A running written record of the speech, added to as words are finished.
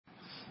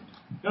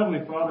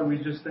Heavenly Father, we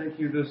just thank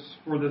you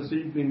for this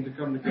evening to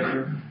come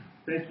together.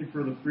 Thank you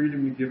for the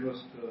freedom you give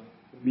us to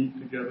meet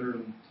together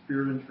in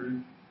spirit and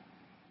truth.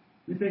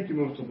 We thank you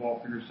most of all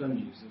for your Son,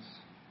 Jesus,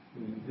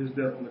 and his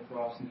death on the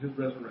cross and his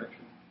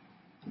resurrection.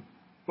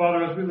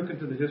 Father, as we look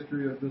into the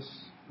history of these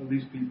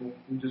people,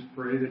 we just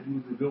pray that you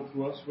would reveal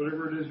to us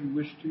whatever it is you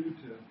wish to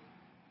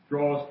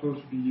draw us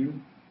closer to you.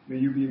 May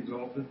you be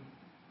exalted.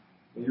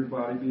 May your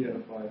body be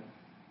edified.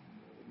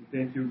 We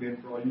thank you again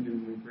for all you do,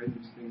 and we pray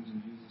these things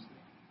in Jesus'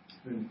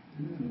 name.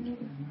 Amen.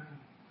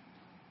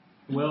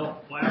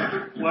 Well,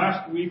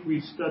 last week we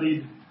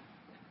studied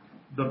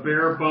the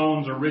bare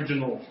bones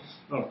originals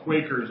of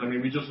Quakers. I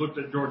mean, we just looked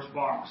at George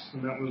Fox,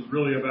 and that was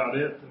really about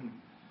it. And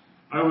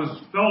I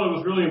felt it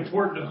was really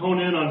important to hone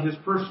in on his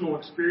personal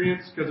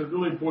experience because it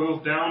really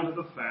boils down to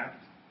the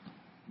fact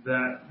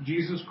that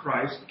Jesus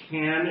Christ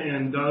can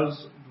and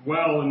does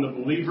dwell in the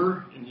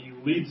believer, and he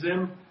leads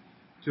him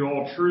to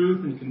all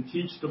truth and can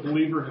teach the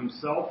believer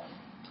himself.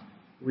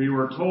 We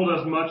were told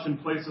as much in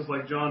places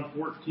like John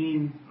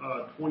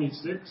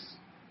 14:26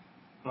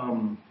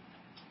 and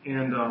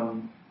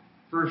 1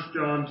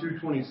 John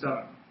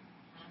 2:27.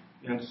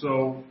 And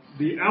so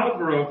the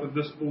outgrowth of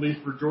this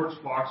belief for George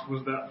Fox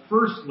was that,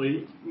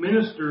 firstly,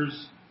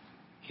 ministers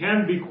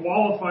can be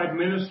qualified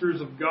ministers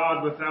of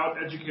God without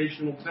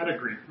educational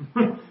pedigree.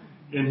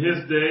 In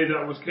his day,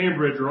 that was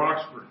Cambridge or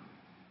Oxford.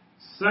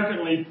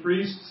 Secondly,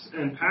 priests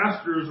and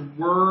pastors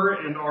were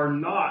and are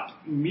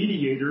not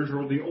mediators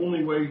or the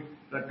only way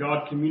that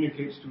God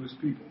communicates to his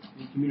people.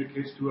 He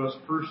communicates to us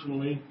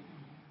personally,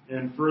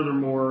 and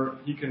furthermore,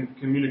 he can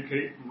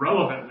communicate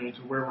relevantly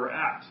to where we're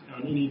at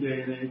on any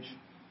day and age.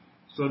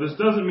 So this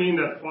doesn't mean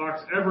that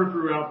Fox ever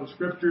threw out the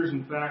Scriptures.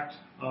 In fact,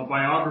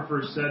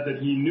 biographers said that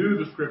he knew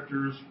the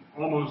Scriptures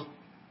almost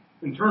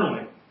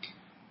internally.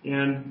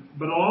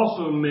 But it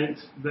also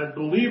meant that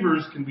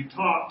believers can be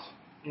taught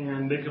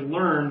and they can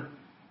learn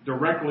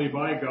directly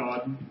by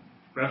God,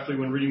 especially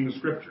when reading the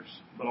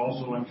Scriptures. But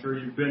also, I'm sure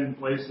you've been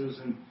places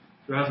and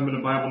there hasn't been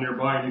a Bible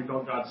nearby and you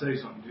felt God say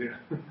something to you.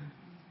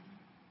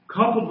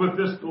 Coupled with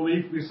this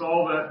belief, we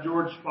saw that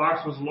George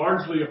Fox was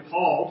largely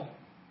appalled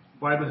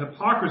by the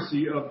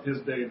hypocrisy of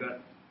his day,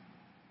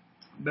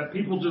 that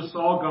people just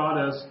saw God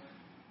as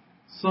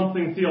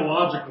something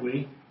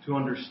theologically to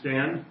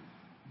understand,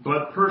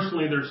 but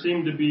personally there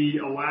seemed to be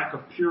a lack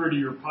of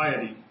purity or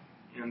piety.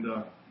 And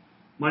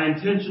my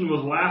intention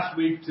was last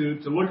week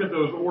to look at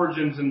those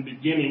origins and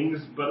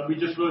beginnings, but we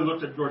just really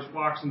looked at George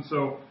Fox, and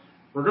so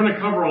we're going to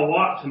cover a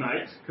lot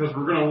tonight, because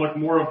we're going to look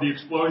more of the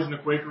explosion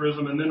of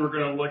Quakerism, and then we're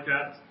going to look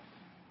at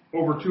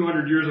over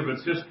 200 years of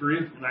its history,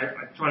 and I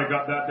try to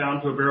got that down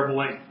to a bearable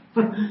length.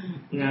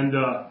 And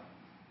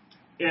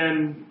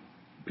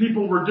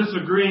people were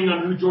disagreeing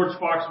on who George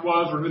Fox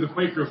was or who the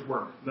Quakers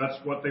were. That's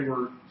what they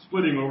were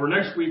splitting over.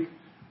 Next week,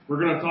 we're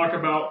going to talk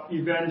about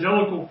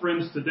evangelical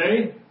friends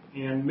today,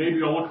 and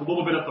maybe I'll look a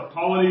little bit at the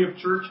polity of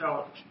church,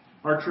 how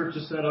our church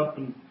is set up,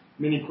 and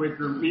many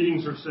Quaker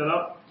meetings are set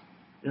up.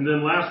 And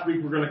then last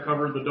week, we're going to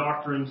cover the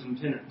doctrines and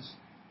tenets.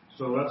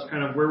 So that's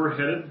kind of where we're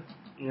headed.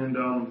 And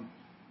a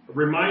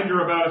reminder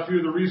about a few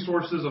of the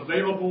resources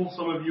available.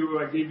 Some of you,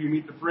 I gave you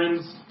Meet the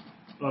Friends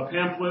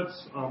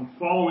pamphlets.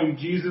 Following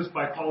Jesus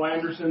by Paul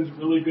Anderson's a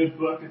really good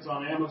book. It's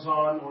on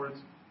Amazon, or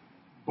it's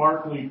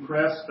Barclay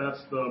Press.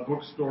 That's the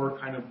bookstore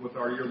kind of with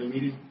our yearly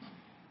meeting.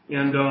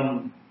 And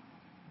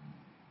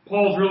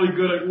Paul's really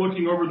good at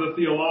looking over the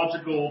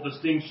theological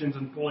distinctions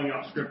and pulling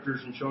out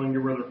scriptures and showing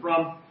you where they're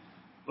from.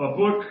 A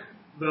book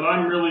that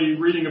I'm really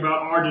reading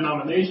about our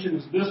denomination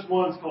is this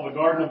one. It's called The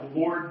Garden of the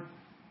Lord.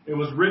 It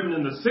was written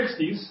in the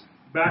 60s,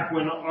 back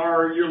when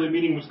our yearly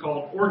meeting was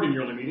called Oregon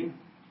Yearly Meeting.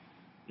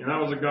 And that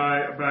was a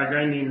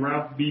guy named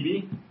Ralph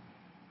Beebe.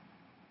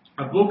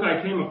 A book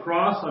I came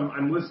across,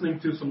 I'm listening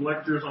to some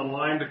lectures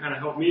online to kind of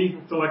help me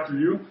to lecture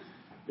you,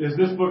 is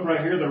this book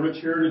right here, The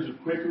Rich Heritage of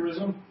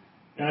Quakerism.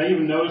 And I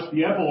even noticed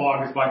the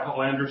epilogue is by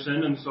Paul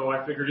Anderson, and so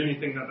I figured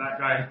anything that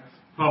guy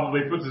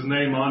probably puts his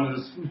name on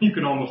is you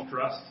can almost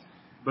trust.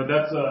 But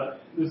I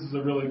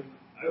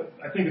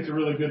think it's a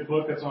really good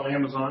book. It's on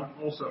Amazon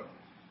also.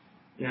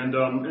 And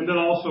then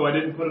also, I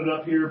didn't put it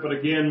up here, but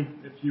again,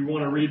 if you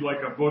want to read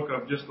like a book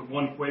of just the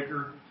one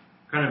Quaker,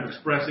 kind of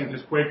expressing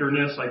his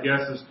Quakerness, I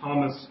guess, is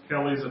Thomas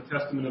Kelly's A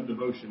Testament of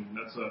Devotion.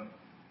 That's a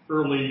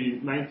early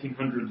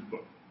 1900s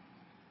book.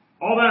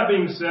 All that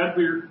being said,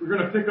 we're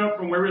going to pick up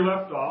from where we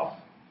left off.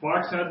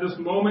 Fox had this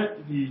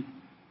moment. He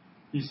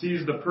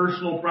sees the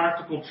personal,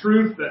 practical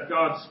truth that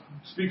God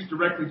speaks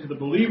directly to the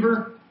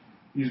believer.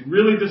 He's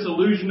really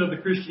disillusioned of the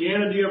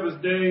Christianity of his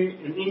day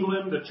in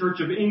England. The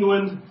Church of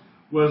England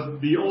was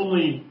the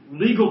only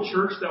legal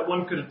church that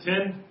one could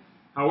attend.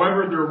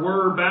 However, there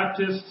were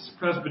Baptists,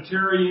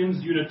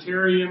 Presbyterians,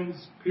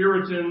 Unitarians,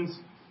 Puritans,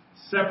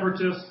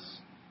 Separatists.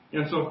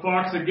 And so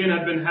Fox, again,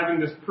 had been having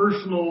this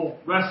personal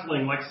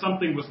wrestling, like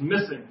something was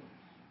missing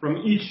from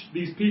each of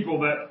these people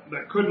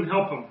that couldn't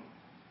help him.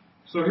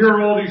 So here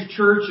are all these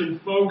church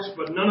and folks,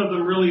 but none of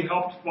them really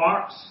helped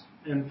Fox.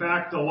 In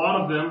fact, a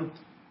lot of them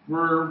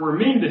were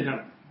mean to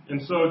him.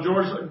 And so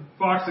George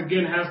Fox,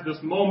 again, has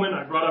this moment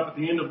I brought up at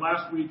the end of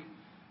last week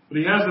But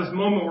he has this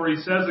moment where he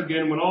says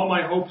again, when all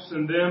my hopes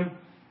in them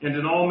and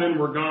in all men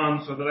were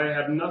gone, so that I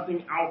had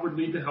nothing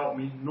outwardly to help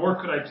me, nor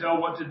could I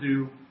tell what to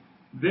do,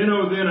 then,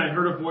 oh then, I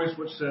heard a voice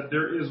which said,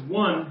 there is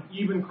one,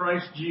 even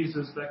Christ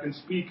Jesus, that can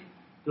speak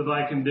to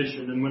thy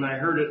condition. And when I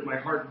heard it, my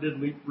heart did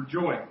leap for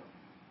joy.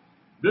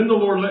 Then the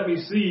Lord let me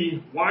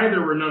see why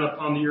there were none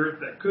upon the earth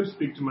that could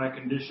speak to my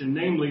condition,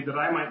 namely, that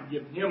I might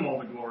give him all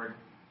the glory.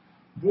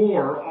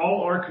 For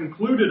all are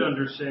concluded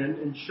under sin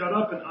and shut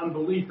up in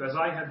unbelief as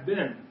I had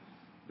been,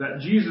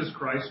 that Jesus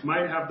Christ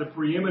might have the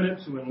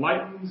preeminence who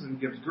enlightens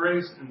and gives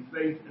grace and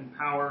faith and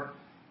power.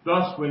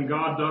 Thus, when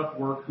God doth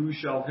work, who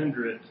shall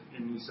hinder it?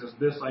 And he says,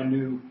 this I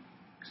knew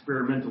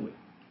experimentally.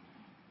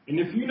 And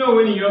if you know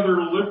any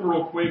other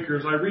liberal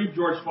Quakers, I read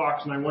George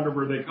Fox and I wonder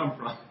where they come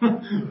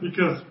from.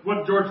 Because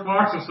what George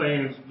Fox is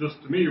saying is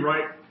just, to me,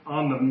 right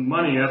on the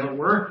money, as it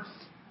were.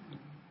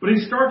 But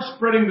he starts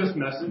spreading this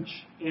message,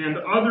 and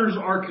others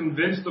are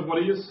convinced of what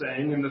he is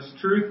saying, and this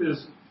truth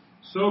is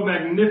so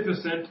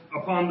magnificent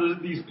upon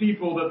these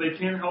people that they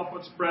can't help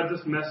but spread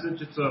this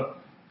message. It's a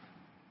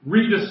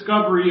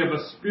rediscovery of a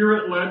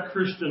Spirit-led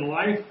Christian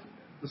life.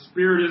 The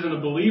Spirit isn't a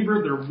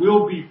believer. There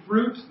will be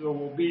fruit. There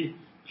will be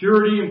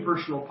purity and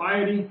personal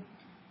piety.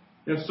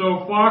 And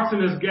so Fox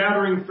and his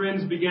gathering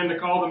friends began to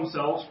call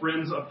themselves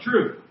Friends of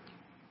Truth.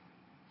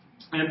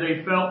 And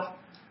they felt,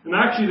 and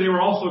actually they were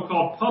also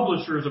called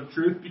Publishers of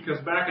Truth, because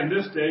back in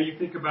this day, you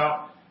think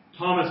about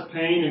Thomas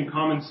Paine and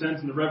Common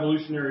Sense in the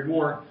Revolutionary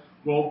War.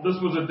 Well, this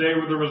was a day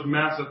where there was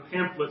massive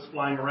pamphlets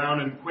flying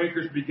around, and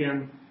Quakers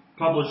began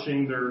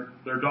publishing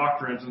their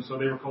doctrines, and so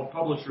they were called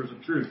Publishers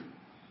of Truth.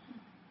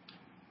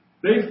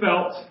 They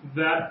felt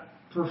that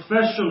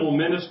professional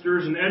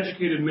ministers and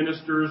educated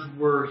ministers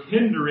were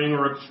hindering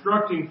or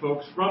obstructing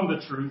folks from the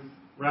truth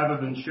rather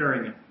than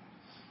sharing it.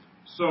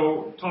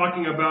 So,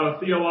 talking about a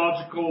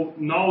theological,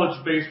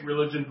 knowledge-based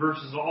religion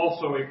versus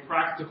also a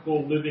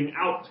practical,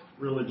 living-out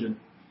religion.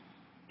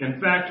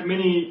 In fact,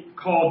 many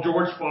call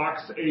George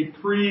Fox a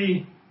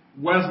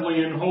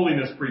pre-Wesleyan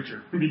holiness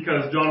preacher,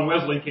 because John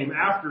Wesley came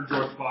after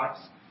George Fox,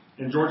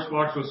 and George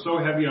Fox was so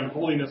heavy on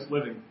holiness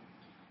living.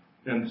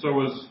 And so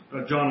was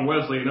John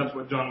Wesley, and that's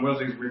what John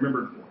Wesley is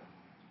remembered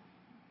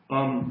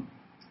for.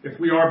 If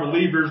we are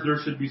believers, there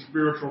should be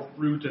spiritual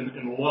fruit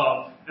and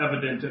love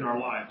evident in our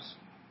lives.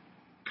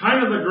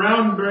 Kind of the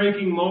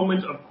groundbreaking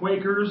moment of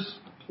Quakers,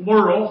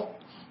 plural,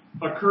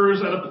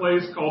 occurs at a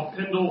place called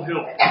Pendle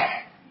Hill.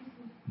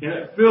 And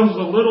it feels a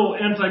little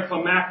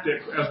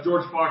anticlimactic, as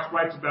George Fox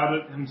writes about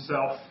it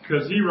himself,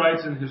 because he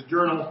writes in his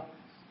journal,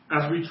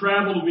 as we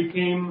traveled, we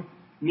came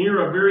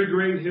near a very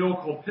great hill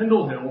called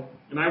Pendle Hill,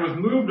 and I was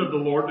moved of the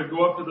Lord to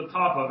go up to the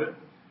top of it,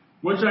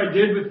 which I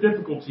did with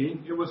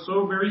difficulty. It was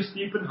so very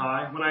steep and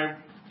high. When I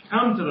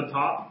come to the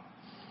top,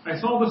 I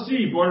saw the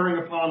sea bordering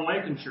upon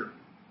Lancashire.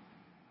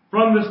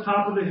 From this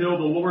top of the hill,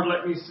 the Lord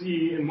let me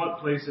see in what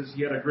places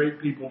he had a great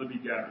people to be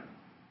gathered.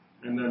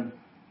 And then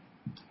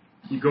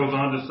he goes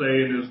on to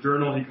say in his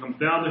journal, he comes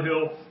down the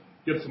hill,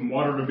 gets some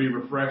water to be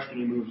refreshed,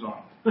 and he moves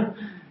on.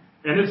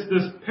 And it's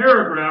this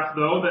paragraph,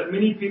 though, that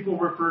many people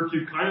refer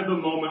to kind of the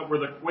moment where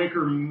the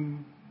Quaker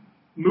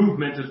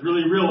movement is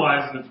really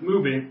realized and it's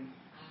moving.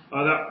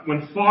 That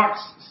when Fox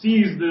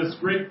sees this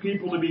great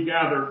people to be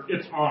gathered,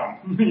 it's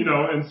on.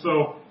 And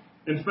so,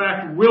 in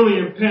fact,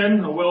 William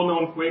Penn, a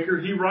well-known Quaker,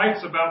 he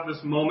writes about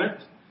this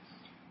moment,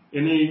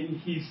 and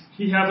he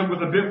has it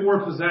with a bit more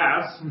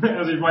pizzazz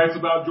as he writes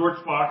about George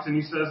Fox, and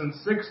he says in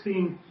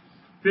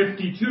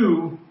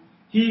 1652,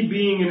 he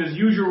being in his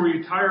usual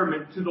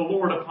retirement to the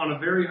Lord upon a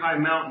very high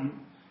mountain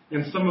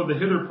in some of the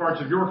hither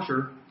parts of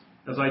Yorkshire,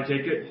 as I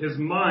take it, his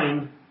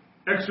mind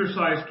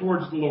exercised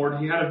towards the Lord,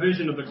 he had a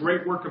vision of the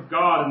great work of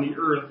God in the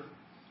earth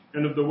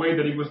and of the way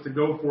that he was to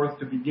go forth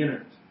to begin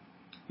it.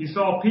 He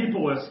saw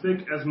people as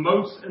thick as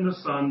motes in the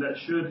sun that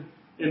should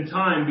in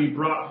time be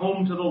brought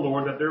home to the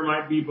Lord, that there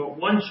might be but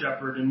one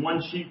shepherd and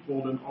one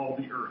sheepfold in all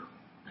the earth.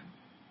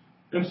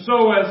 And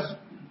so as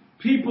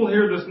people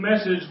hear this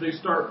message, they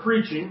start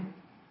preaching.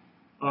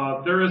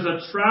 There is a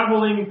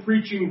traveling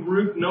preaching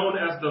group known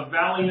as the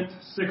Valiant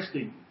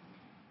 60.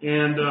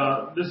 And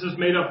this is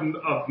made up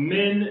of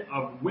men,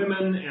 of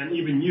women, and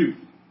even youth.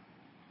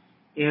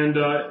 And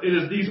it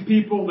is these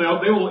people,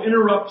 they will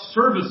interrupt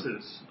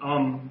services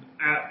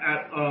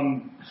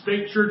at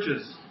state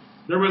churches.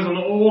 There was an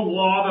old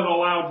law that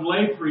allowed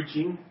lay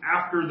preaching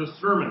after the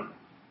sermon.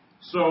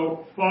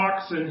 So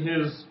Fox and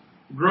his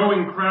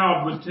growing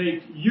crowd would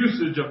take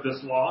usage of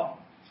this law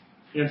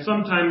and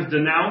sometimes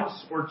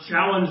denounce or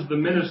challenge the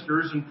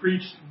ministers and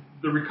preach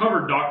the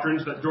recovered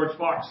doctrines that George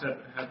Fox had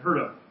heard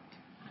of.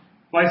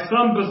 By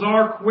some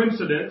bizarre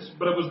coincidence,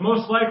 but it was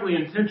most likely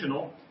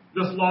intentional,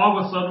 this law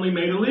was suddenly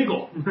made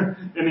illegal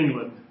in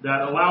England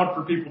that allowed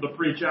for people to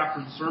preach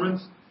after the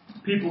sermons.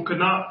 People could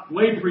not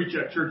lay preach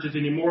at churches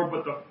anymore,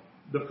 but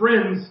the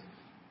friends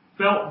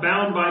felt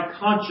bound by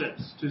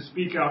conscience to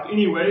speak out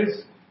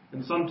anyways,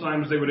 and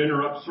sometimes they would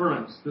interrupt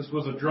sermons. This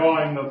was a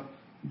drawing of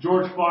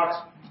George Fox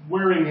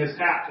wearing his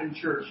hat in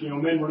church.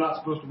 Men were not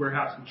supposed to wear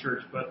hats in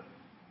church, but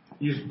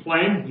he's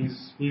plain,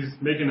 he's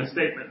making a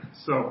statement.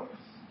 So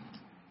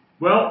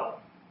Well,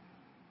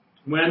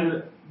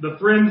 when the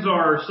friends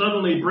are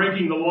suddenly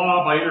breaking the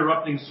law by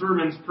interrupting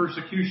sermons,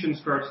 persecution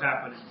starts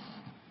happening.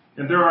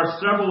 And there are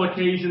several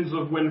occasions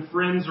of when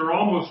friends are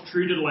almost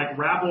treated like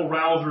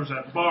rabble-rousers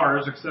at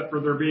bars, except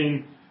for they're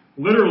being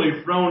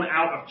literally thrown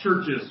out of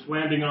churches,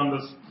 landing on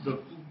the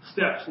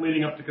steps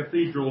leading up to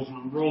cathedrals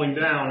and rolling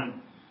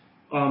down.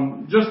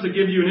 And just to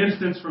give you an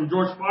instance from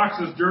George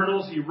Fox's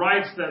journals, he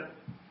writes that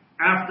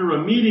after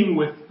a meeting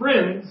with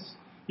friends,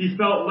 he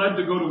felt led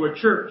to go to a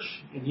church.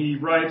 And he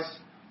writes,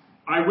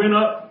 "I went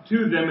up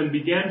to them and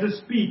began to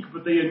speak,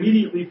 but they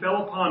immediately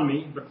fell upon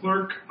me, the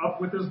clerk up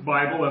with his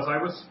Bible as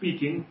I was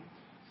speaking,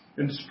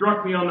 and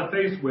struck me on the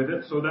face with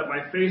it, so that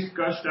my face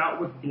gushed out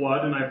with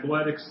blood, and I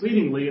bled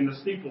exceedingly in the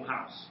steeple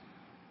house."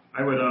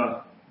 I would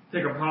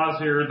take a pause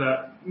here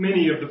that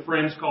many of the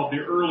friends called the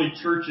early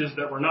churches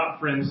that were not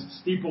friends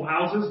steeple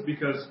houses,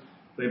 because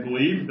they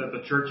believed that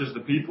the church is the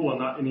people and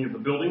not any of the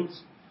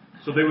buildings.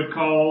 So they would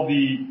call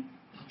the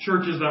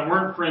churches that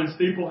weren't friends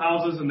steeple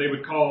houses, and they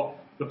would call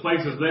the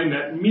places they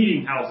met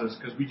meeting houses,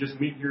 because we just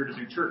meet here to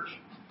do church.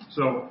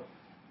 So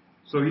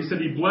he said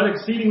he bled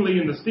exceedingly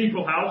in the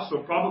steeple house, so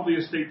probably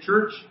a state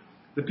church.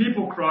 The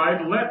people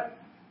cried,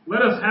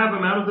 let us have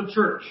him out of the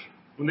church.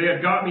 When they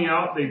had got me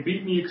out, they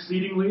beat me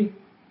exceedingly,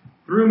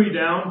 threw me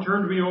down,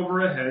 turned me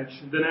over a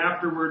hedge, then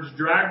afterwards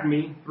dragged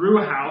me through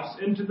a house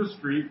into the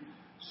street,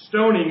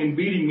 stoning and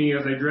beating me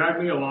as they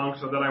dragged me along,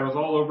 so that I was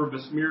all over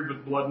besmeared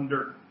with blood and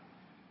dirt.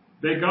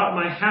 They got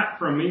my hat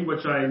from me,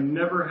 which I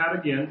never had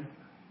again.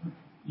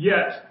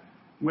 Yet,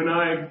 when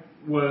I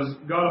was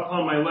got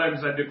upon my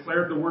legs, I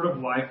declared the word of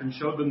life and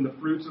showed them the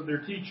fruits of their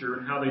teacher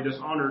and how they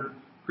dishonored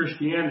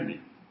Christianity.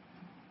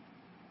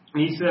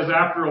 And he says,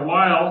 after a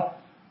while,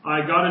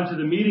 I got into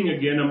the meeting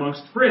again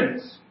amongst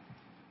friends.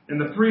 And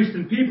the priest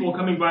and people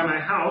coming by my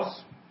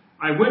house,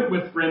 I went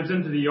with friends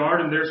into the yard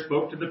and there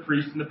spoke to the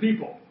priest and the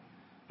people.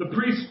 The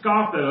priest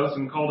scoffed at us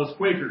and called us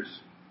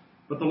Quakers.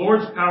 But the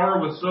Lord's power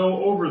was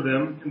so over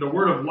them, and the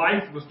word of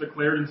life was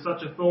declared in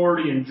such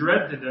authority and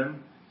dread to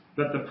them,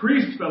 that the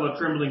priest fell a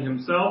trembling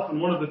himself,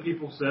 and one of the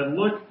people said,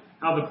 "Look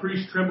how the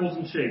priest trembles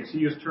and shakes.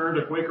 He is turned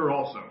a Quaker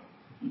also."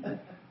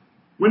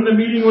 When the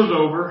meeting was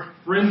over,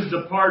 friends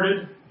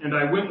departed, and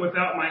I went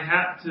without my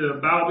hat to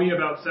Balby,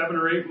 about 7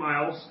 or 8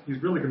 miles.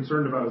 He's really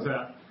concerned about his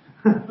hat.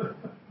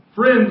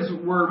 Friends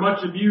were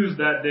much abused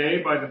that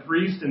day by the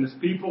priest and his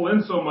people,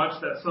 insomuch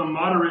that some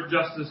moderate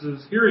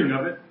justices, hearing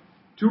of it,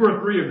 2 or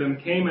 3 of them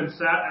came and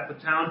sat at the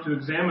town to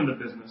examine the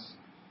business.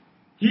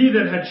 He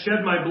that had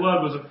shed my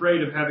blood was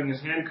afraid of having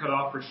his hand cut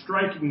off for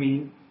striking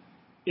me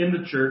in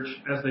the church,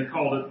 as they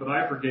called it, but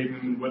I forgave him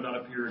and would not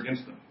appear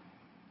against him.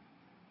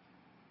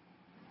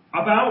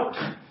 About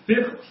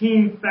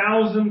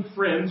 15,000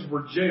 friends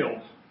were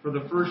jailed for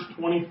the first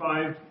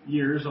 25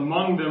 years,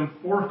 among them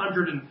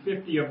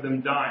 450 of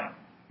them dying.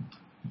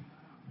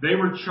 They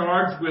were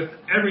charged with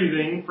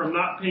everything from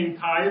not paying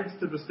tithes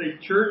to the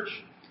state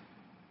church,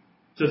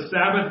 to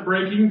Sabbath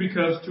breaking,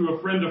 because to a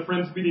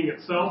friend's meeting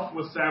itself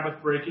was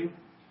Sabbath breaking,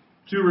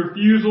 to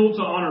refusal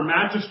to honor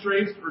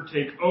magistrates or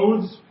take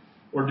oaths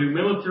or do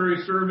military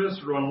service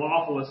or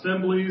unlawful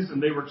assemblies,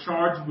 and they were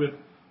charged with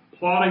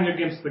plotting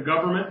against the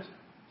government.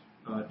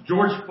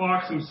 George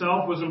Fox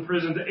himself was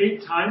imprisoned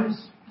 8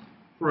 times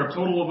for a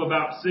total of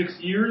about 6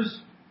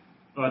 years,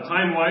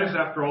 time-wise,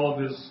 after all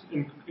of his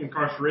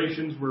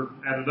incarcerations were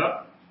added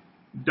up.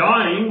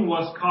 Dying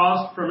was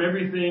caused from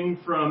everything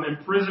from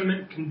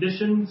imprisonment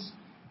conditions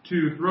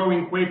to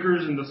throwing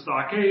Quakers in the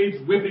stockades,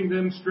 whipping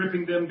them,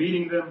 stripping them,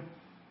 beating them.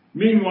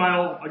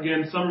 Meanwhile,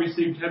 again, some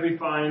received heavy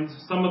fines.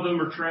 Some of them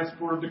were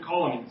transported to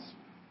colonies.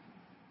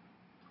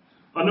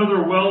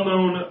 Another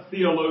well-known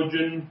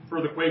theologian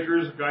for the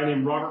Quakers, a guy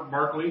named Robert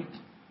Barclay,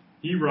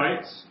 he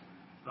writes,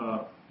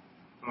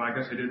 I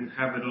guess I didn't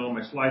have it on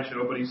my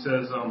slideshow, but he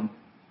says,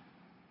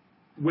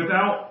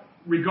 without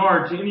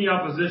regard to any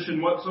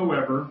opposition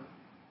whatsoever,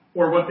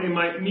 or what they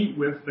might meet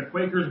with, the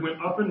Quakers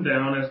went up and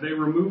down as they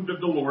were moved of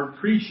the Lord,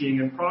 preaching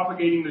and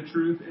propagating the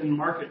truth in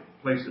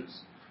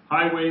marketplaces,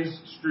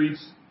 highways,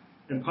 streets,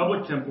 and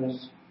public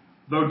temples,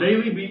 though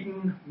daily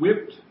beaten,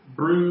 whipped,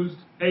 bruised,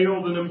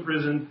 hailed, and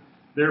imprisoned.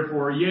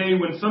 Therefore, yea,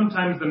 when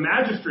sometimes the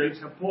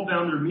magistrates have pulled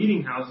down their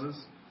meeting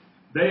houses,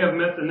 they have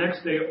met the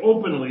next day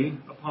openly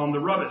upon the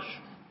rubbish.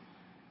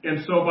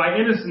 And so by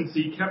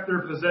innocency kept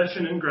their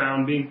possession and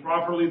ground, being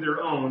properly their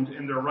own,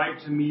 and their right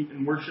to meet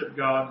and worship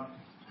God,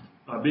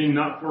 being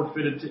not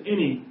forfeited to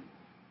any.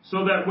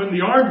 So that when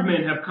the armed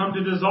men have come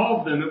to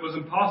dissolve them, it was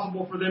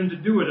impossible for them to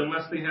do it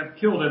unless they have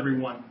killed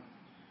everyone.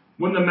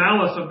 When the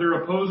malice of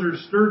their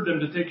opposers stirred them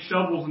to take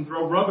shovels and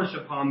throw rubbish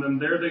upon them,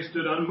 there they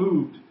stood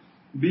unmoved,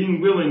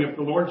 being willing, if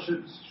the Lord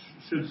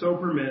should so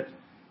permit,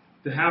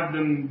 to have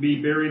them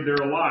be buried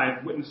there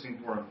alive, witnessing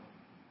for him.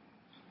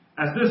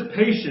 As this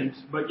patient,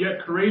 but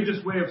yet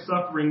courageous way of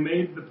suffering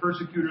made the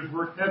persecutors'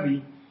 work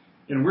heavy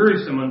and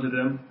wearisome unto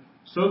them,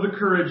 so the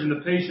courage and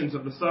the patience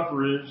of the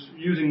sufferers,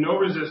 using no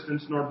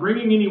resistance, nor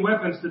bringing any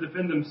weapons to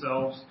defend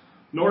themselves,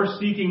 nor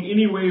seeking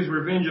any ways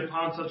revenge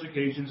upon such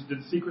occasions,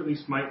 did secretly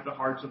smite the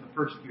hearts of the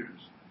persecutors.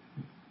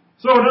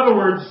 So, in other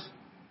words,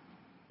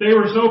 they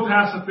were so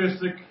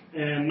pacifistic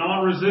and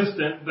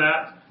non-resistant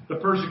that the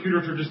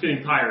persecutors were just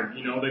getting tired.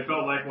 They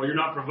felt like, well, you're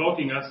not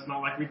provoking us. It's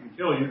not like we can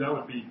kill you. That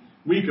would be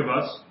weak of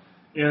us.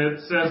 And it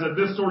says that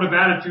this sort of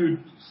attitude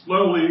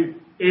slowly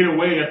ate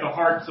away at the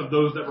hearts of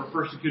those that were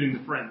persecuting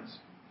the Friends.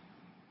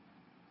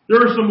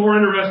 There are some more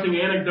interesting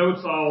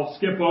anecdotes I'll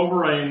skip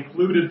over. I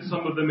included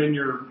some of them in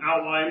your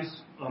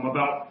outlines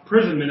about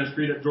prison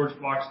ministry that George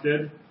Fox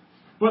did.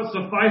 But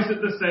suffice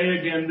it to say,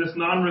 again, this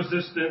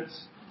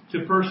non-resistance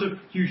to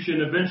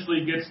persecution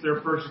eventually gets their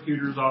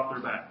persecutors off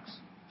their backs.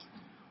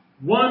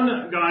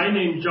 One guy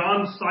named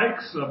John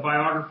Sykes, a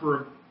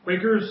biographer of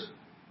Quakers,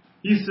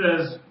 he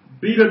says,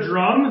 "Beat a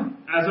drum,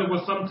 as it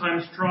was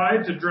sometimes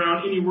tried to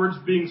drown any words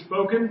being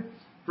spoken.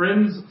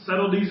 Friends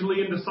settled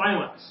easily into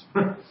silence.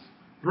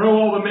 Throw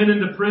all the men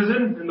into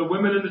prison, and the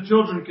women and the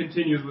children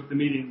continues with the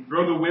meeting.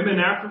 Throw the women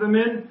after the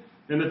men,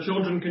 and the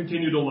children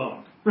continued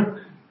alone."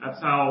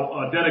 That's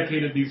how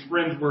dedicated these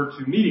Friends were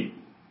to meeting.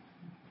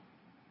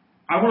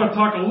 I want to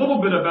talk a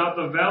little bit about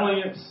the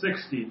Valiant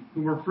 60,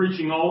 who were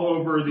preaching all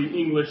over the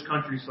English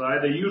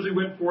countryside. They usually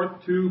went forth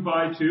 2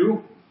 by 2.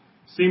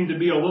 Seemed to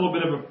be a little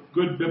bit of a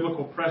good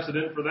biblical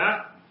precedent for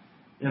that.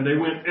 And they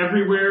went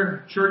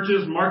everywhere,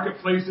 churches,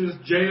 marketplaces,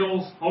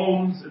 jails,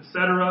 homes,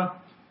 etc.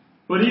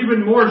 But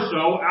even more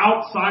so,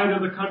 outside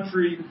of the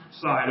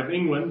countryside of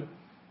England,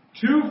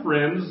 2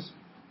 friends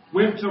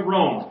went to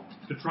Rome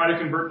to try to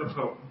convert the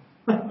Pope.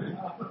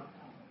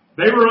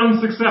 They were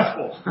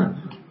unsuccessful.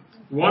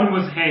 One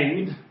was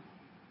hanged.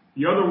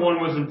 The other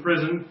one was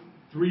imprisoned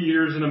 3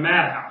 years in a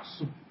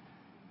madhouse.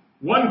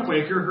 One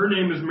Quaker, her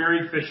name is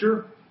Mary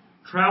Fisher,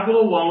 traveled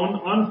alone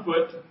on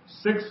foot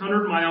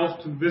 600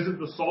 miles to visit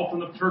the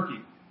Sultan of Turkey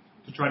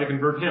to try to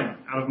convert him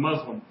out of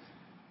Muslim.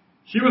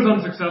 She was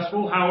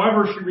unsuccessful.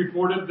 However, she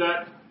reported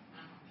that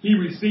he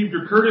received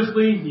her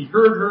courteously, he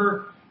heard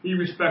her, he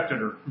respected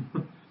her.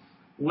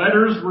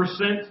 Letters were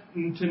sent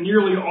to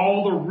nearly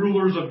all the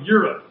rulers of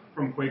Europe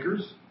from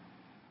Quakers,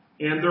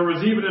 and there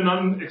was even an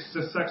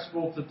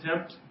unsuccessful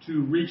attempt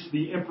to reach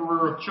the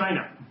Emperor of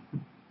China.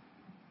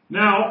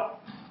 Now,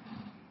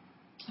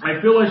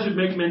 I feel I should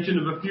make mention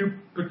of a few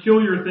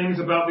peculiar things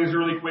about these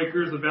early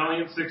Quakers, the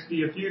Valiant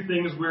 60, a few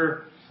things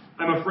where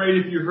I'm afraid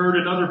if you heard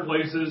in other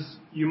places,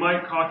 you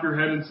might cock your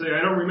head and say,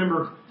 I don't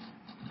remember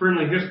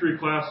friendly history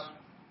class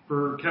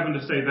for Kevin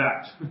to say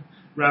that.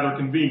 Rather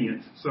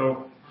convenient.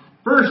 So,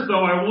 first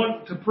though, I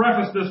want to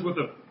preface this with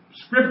a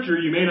scripture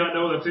you may not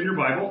know that's in your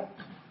Bible.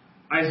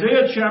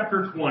 Isaiah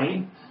chapter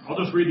 20. I'll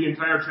just read the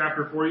entire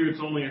chapter for you. It's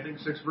only, I think,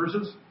 6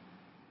 verses.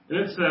 And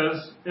it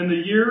says, "In the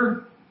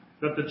year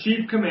that the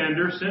chief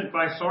commander sent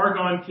by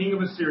Sargon, king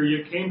of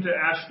Assyria, came to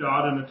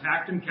Ashdod and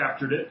attacked and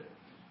captured it,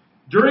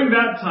 during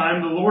that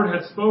time the Lord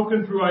had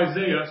spoken through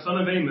Isaiah, son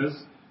of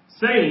Amos,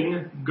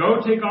 saying,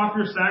 Go take off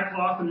your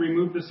sackcloth and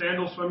remove the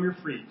sandals from your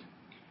feet.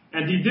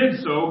 And he did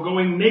so,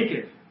 going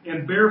naked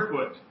and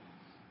barefoot.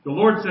 The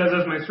Lord says,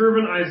 As my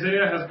servant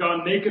Isaiah has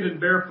gone naked and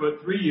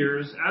barefoot 3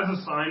 years, as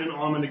a sign and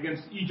omen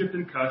against Egypt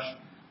and Cush,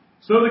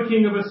 so the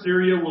king of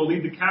Assyria will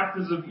lead the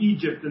captives of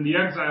Egypt and the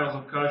exiles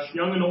of Cush,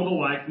 young and old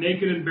alike,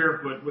 naked and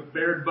barefoot, with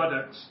bared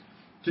buttocks,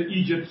 to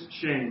Egypt's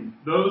shame.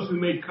 Those who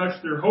made Cush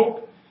their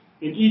hope,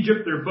 in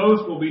Egypt their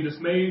boast will be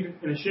dismayed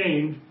and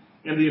ashamed,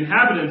 and the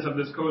inhabitants of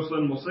this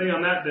coastland will say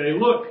on that day,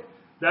 Look,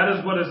 that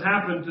is what has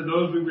happened to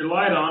those we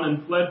relied on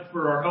and fled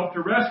for our help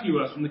to rescue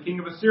us from the king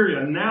of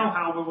Assyria. Now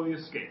how will we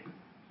escape?"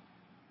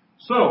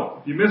 So,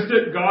 if you missed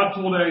it, God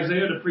told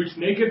Isaiah to preach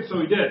naked,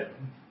 so he did.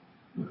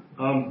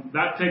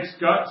 That takes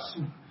guts.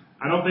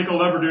 I don't think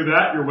I'll ever do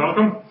that. You're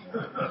welcome.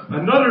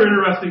 Another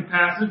interesting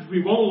passage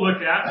we won't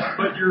look at,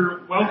 but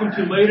you're welcome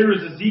to later,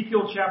 is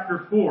Ezekiel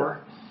chapter 4.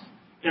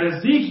 And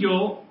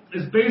Ezekiel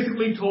is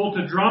basically told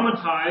to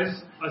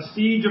dramatize a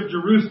siege of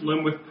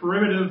Jerusalem with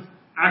primitive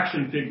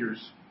action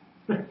figures.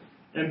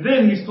 And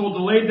then he's told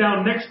to lay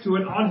down next to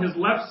it on his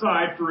left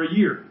side for a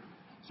year.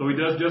 So he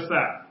does just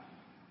that.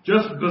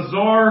 Just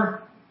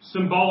bizarre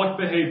symbolic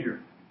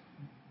behavior.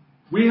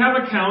 We have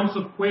accounts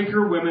of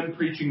Quaker women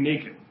preaching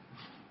naked.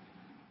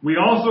 We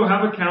also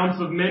have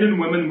accounts of men and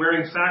women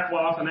wearing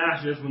sackcloth and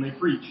ashes when they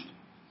preached.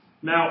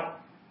 Now,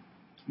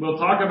 we'll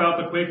talk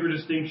about the Quaker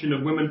distinction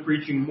of women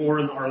preaching more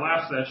in our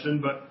last session,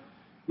 but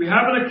we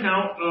have an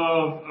account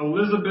of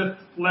Elizabeth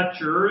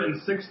Fletcher in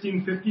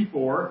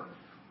 1654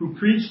 who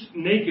preached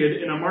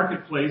naked in a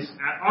marketplace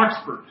at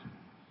Oxford.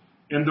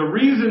 And the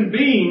reason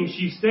being,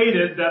 she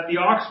stated that the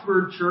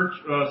Oxford church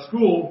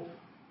school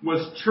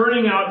was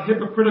churning out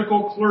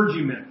hypocritical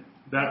clergymen,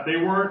 that they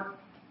weren't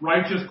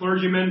righteous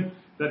clergymen,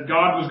 that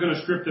God was going to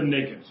strip them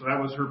naked. So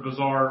that was her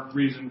bizarre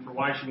reason for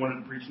why she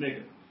wanted to preach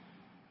naked.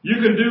 You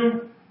can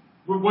do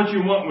what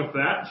you want with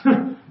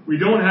that. We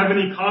don't have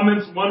any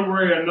comments one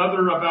way or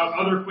another about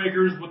other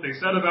Quakers, what they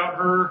said about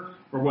her,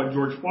 or what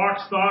George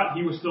Fox thought.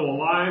 He was still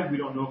alive. We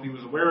don't know if he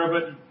was aware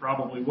of it. He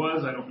probably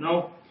was. I don't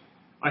know.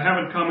 I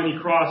haven't come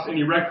across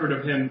any record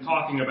of him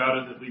talking about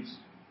it, at least.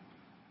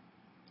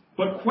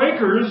 But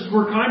Quakers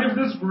were kind of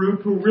this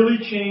group who really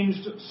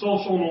changed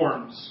social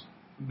norms.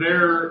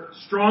 Their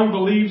strong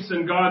beliefs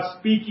in God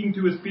speaking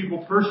to his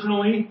people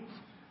personally,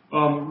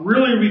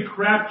 really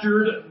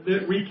recaptured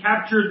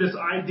this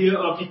idea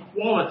of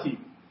equality.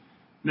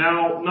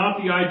 Now,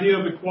 not the idea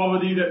of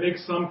equality that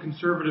makes some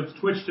conservatives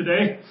twitch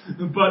today,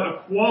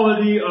 but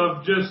equality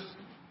of just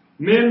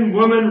men,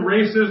 women,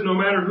 races, no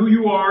matter who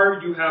you are,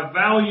 you have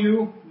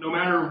value. No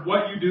matter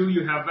what you do,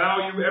 you have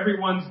value.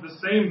 Everyone's the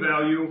same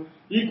value,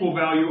 equal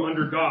value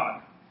under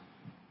God.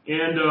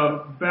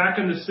 And back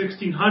in the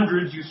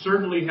 1600s, you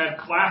certainly had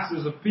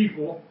classes of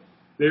people.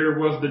 There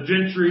was the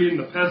gentry and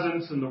the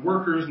peasants and the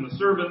workers and the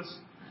servants.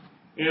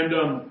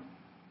 And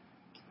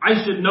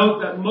I should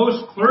note that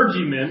most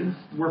clergymen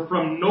were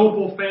from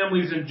noble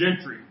families and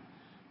gentry.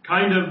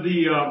 Kind of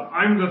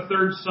I'm the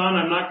third son,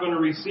 I'm not going to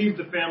receive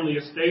the family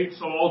estate,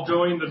 so I'll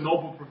join the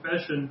noble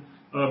profession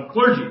of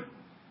clergy.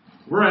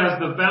 Whereas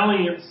the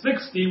valiant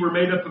 60 were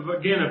made up of,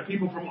 again, of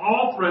people from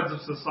all threads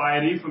of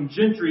society, from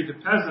gentry to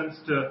peasants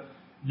to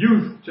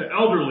youth to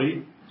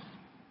elderly.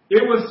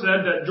 It was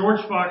said that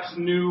George Fox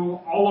knew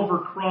Oliver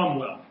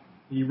Cromwell.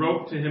 He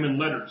wrote to him in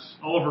letters.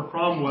 Oliver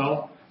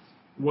Cromwell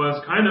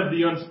was kind of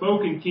the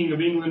unspoken king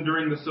of England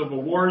during the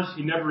Civil Wars.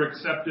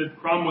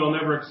 Cromwell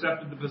never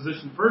accepted the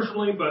position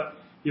personally, but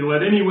he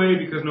led anyway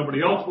because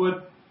nobody else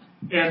would.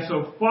 And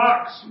so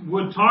Fox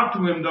would talk to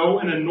him, though,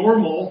 in a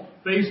normal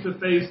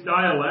face-to-face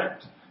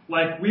dialect,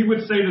 like we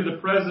would say to the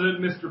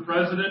president, Mr.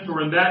 President,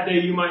 or in that day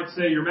you might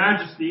say, Your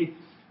Majesty.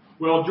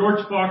 Well,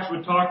 George Fox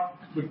would talk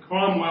with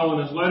Cromwell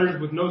in his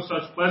letters with no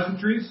such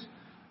pleasantries,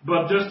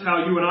 but just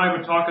how you and I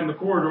would talk in the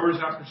corridors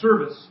after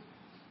service.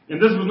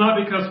 And this was not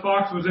because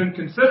Fox was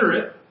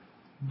inconsiderate,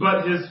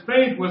 but his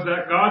faith was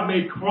that God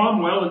made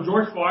Cromwell and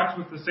George Fox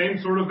with the same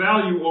sort of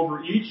value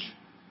over each.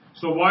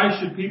 So why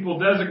should people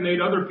designate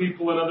other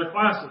people in other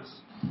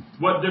classes?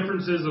 What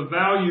differences of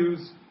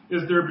values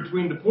is there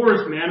between the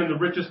poorest man and the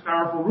richest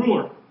powerful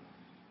ruler?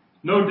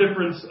 No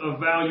difference of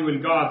value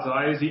in God's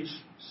eyes. Each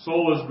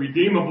soul is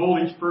redeemable.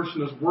 Each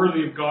person is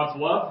worthy of God's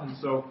love. And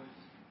so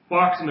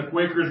Fox and the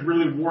Quakers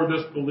really wore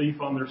this belief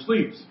on their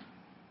sleeves.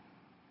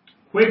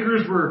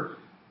 Quakers were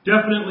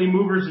definitely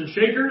movers and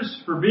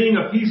shakers. For being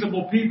a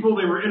peaceable people,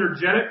 they were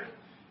energetic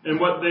in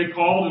what they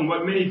called, and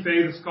what many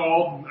faiths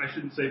called, I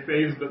shouldn't say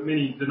faiths, but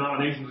many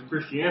denominations of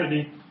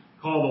Christianity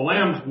call the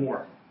Lamb's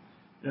War.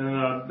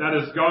 And that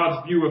is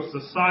God's view of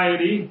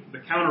society, the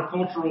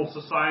countercultural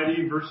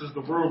society versus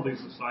the worldly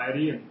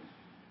society. And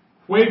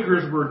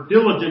Quakers were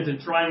diligent in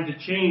trying to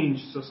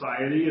change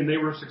society, and they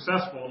were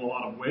successful in a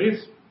lot of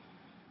ways.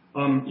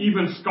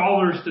 Even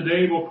scholars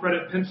today will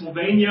credit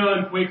Pennsylvania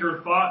and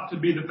Quaker thought to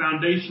be the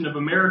foundation of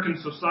American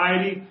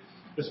society,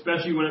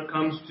 especially when it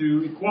comes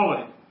to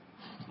equality.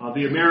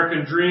 The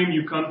American dream,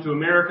 you come to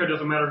America,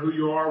 doesn't matter who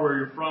you are, where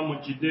you're from,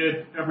 what you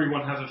did,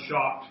 everyone has a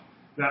shot,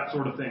 that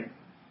sort of thing.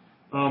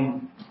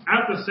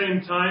 At the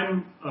same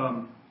time,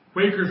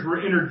 Quakers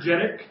were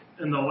energetic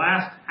in the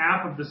last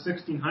half of the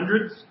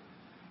 1600s.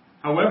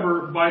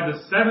 However, by the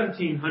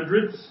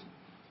 1700s,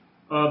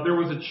 there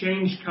was a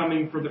change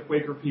coming for the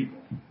Quaker people.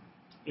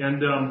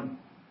 And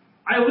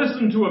I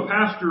listened to a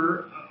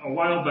pastor a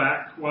while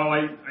back.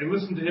 I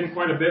listened to him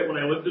quite a bit when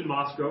I lived in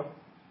Moscow.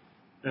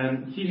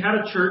 And he had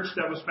a church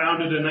that was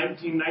founded in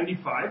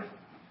 1995.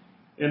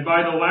 And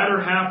by the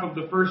latter half of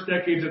the first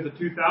decades of the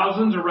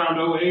 2000s, around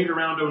 08,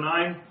 around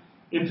 09,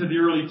 into the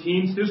early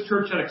teens, his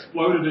church had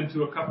exploded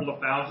into a couple of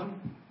thousand.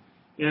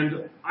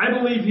 And I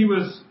believe he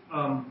was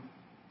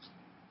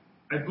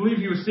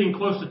seeing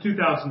close to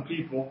 2,000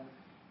 people.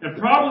 And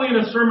probably in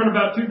a sermon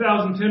about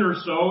 2010 or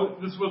so,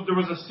 there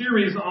was a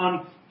series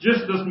on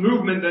just this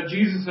movement that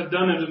Jesus had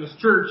done in his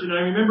church. And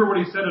I remember what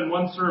he said in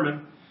one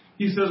sermon.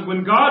 He says,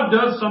 when God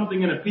does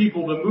something in a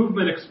people, the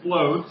movement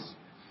explodes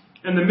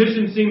and the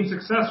mission seems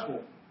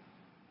successful.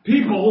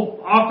 People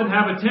often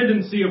have a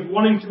tendency of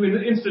wanting to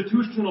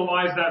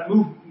institutionalize that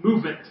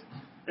movement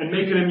and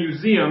make it a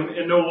museum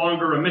and no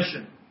longer a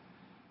mission.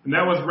 And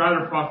that was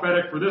rather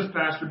prophetic for this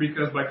pastor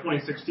because by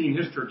 2016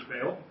 his church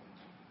failed.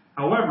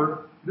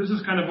 However, this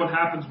is kind of what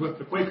happens with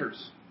the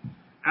Quakers.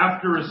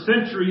 After a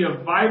century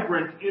of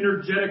vibrant,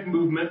 energetic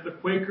movement, the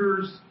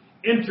Quakers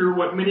enter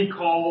what many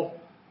call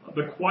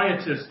the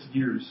Quietist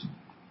years.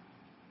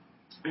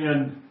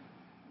 And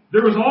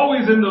there was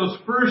always in those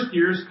first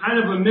years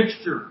kind of a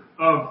mixture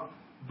of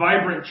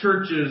vibrant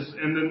churches,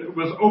 and then it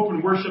was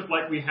open worship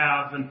like we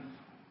have, and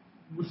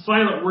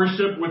silent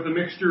worship with a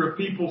mixture of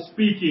people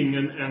speaking,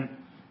 and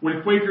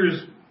when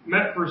Quakers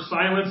met for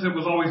silence, it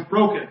was always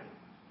broken.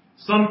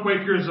 Some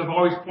Quakers have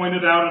always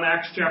pointed out in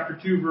Acts chapter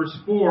 2, verse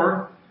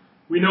 4,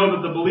 we know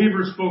that the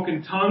believers spoke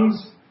in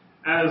tongues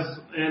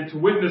and to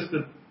witness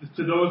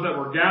to those that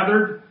were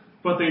gathered,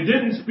 but they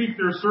didn't speak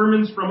their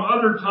sermons from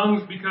other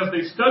tongues because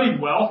they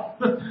studied well.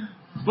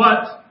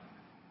 But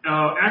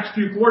Acts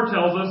 2:4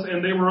 tells us,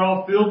 and they were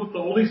all filled with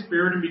the Holy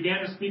Spirit and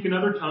began to speak in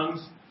other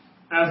tongues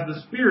as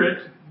the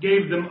Spirit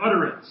gave them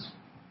utterance.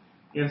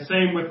 And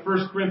same with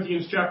 1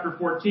 Corinthians chapter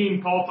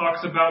 14, Paul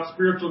talks about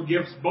spiritual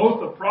gifts,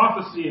 both of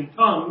prophecy and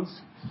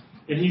tongues,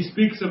 and he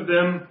speaks of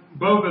them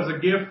both as a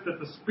gift that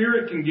the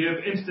Spirit can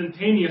give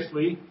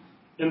instantaneously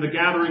in the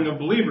gathering of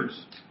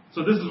believers.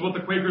 So this is what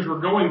the Quakers were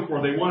going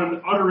for. They wanted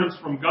an utterance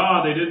from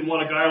God. They didn't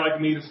want a guy like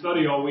me to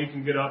study all week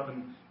and get up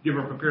and give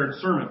a prepared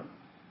sermon.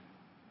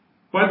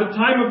 By the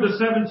time of the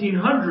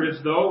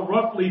 1700s, though,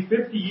 roughly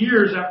 50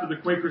 years after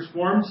the Quakers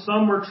formed,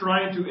 some were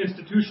trying to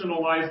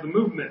institutionalize the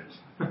movement.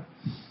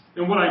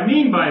 And what I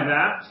mean by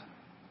that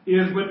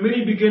is when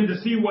many began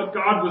to see what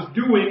God was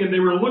doing and they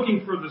were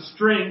looking for the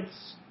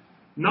strengths,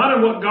 not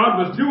in what God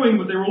was doing,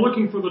 but they were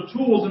looking for the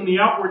tools and the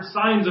outward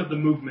signs of the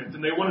movement,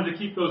 and they wanted to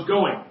keep those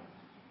going.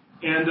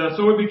 And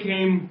so it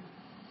became,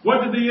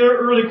 what did the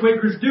early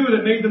Quakers do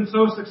that made them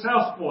so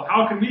successful?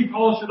 How can we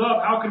polish it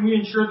up? How can we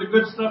ensure the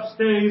good stuff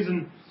stays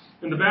and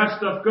the bad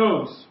stuff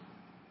goes?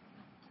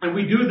 And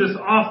we do this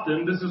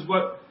often. This is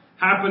what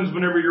happens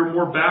whenever you're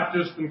more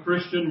Baptist than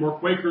Christian, more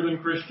Quaker than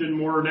Christian,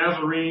 more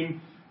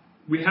Nazarene.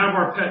 We have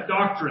our pet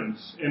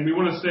doctrines, and we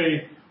want to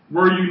say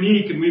we're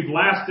unique and we've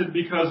lasted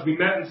because we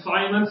met in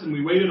silence and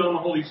we waited on the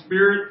Holy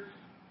Spirit,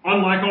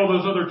 unlike all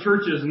those other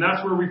churches. And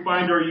that's where we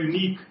find our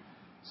unique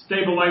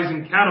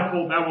stabilizing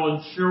catapult that will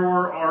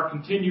ensure our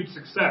continued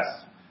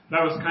success.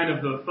 That was kind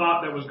of the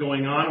thought that was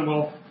going on.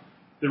 Well,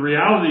 the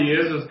reality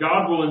is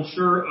God will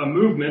ensure a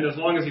movement as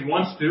long as He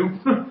wants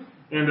to,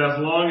 and as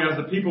long as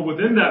the people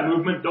within that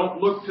movement don't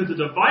look to the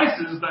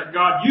devices that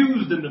God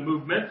used in the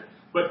movement,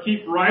 but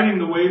keep riding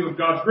the wave of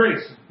God's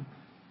grace.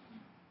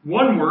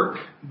 One work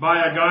by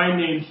a guy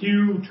named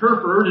Hugh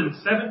Turford in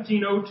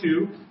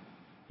 1702,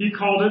 he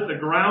called it The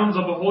Grounds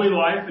of a Holy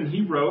Life, and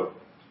he wrote,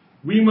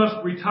 "We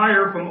must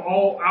retire from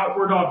all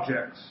outward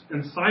objects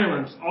and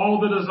silence all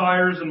the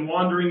desires and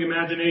wandering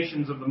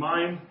imaginations of the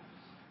mind,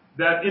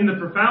 that in the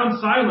profound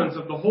silence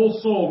of the whole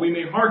soul we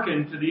may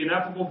hearken to the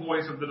ineffable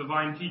voice of the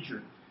divine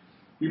teacher.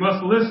 We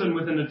must listen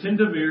with an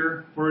attentive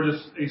ear, for it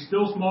is a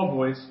still small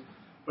voice,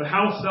 but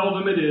how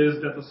seldom it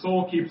is that the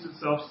soul keeps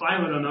itself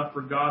silent enough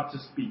for God to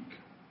speak."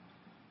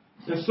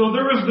 And so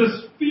there was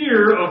this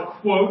fear of,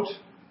 quote,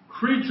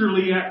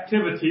 creaturely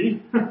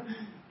activity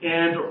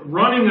and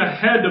running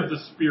ahead of the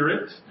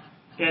Spirit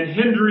and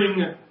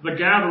hindering the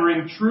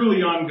gathering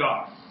truly on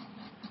God.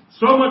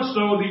 So much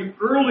so, the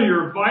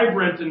earlier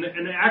vibrant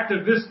and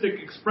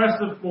activistic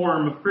expressive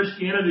form of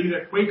Christianity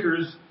that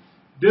Quakers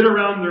did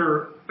around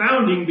their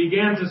founding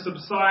began to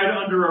subside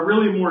under a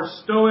really more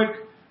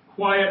stoic,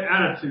 quiet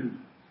attitude.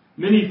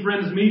 Many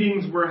friends'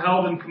 meetings were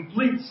held in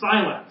complete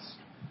silence.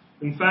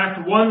 In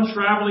fact, one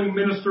traveling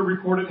minister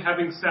recorded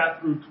having sat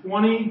through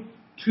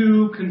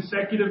 22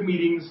 consecutive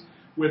meetings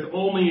with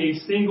only a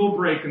single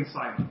break in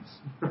silence.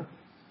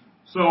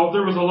 So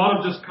there was a lot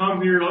of just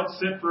come here, let's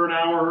sit for an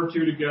hour or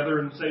two together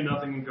and say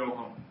nothing and go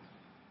home.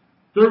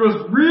 There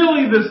was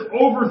really this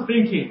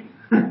overthinking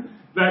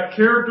that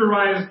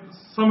characterized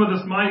some of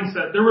this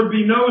mindset. There would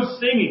be no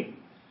singing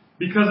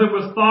because it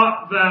was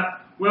thought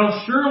that,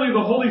 well, surely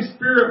the Holy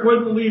Spirit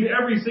wouldn't lead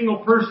every single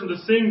person to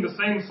sing the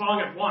same song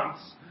at once.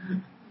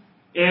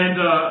 And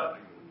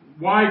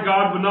why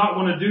God would not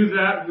want to do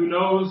that, who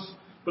knows?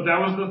 But that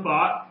was the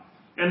thought.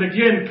 And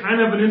again,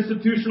 kind of an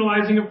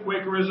institutionalizing of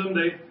Quakerism.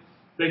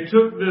 They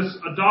took this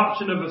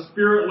adoption of a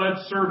Spirit-led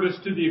service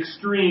to the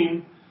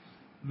extreme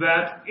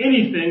that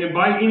anything, and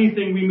by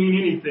anything we mean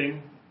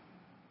anything,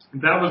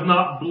 that was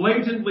not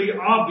blatantly,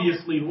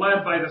 obviously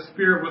led by the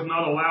Spirit was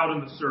not allowed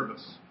in the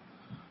service.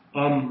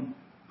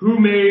 Who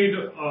made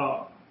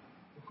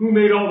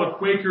all the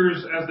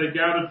Quakers, as they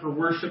gathered for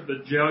worship,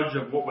 the judge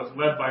of what was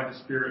led by the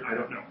Spirit? I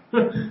don't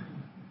know.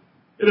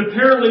 It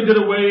apparently did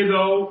away,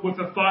 though, with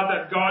the thought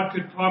that God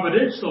could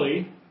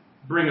providentially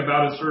bring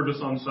about a service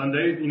on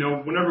Sunday. You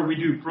know, whenever we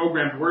do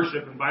programmed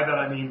worship, and by that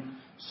I mean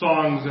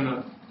songs and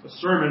a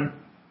sermon,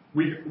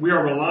 we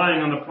are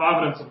relying on the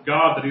providence of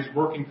God that He's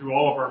working through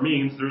all of our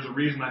means. There's a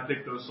reason I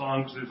picked those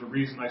songs. There's a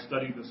reason I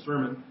studied this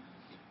sermon.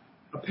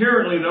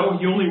 Apparently, though,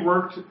 He only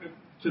worked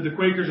to the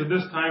Quakers at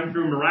this time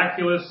through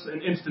miraculous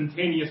and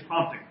instantaneous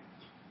prompting.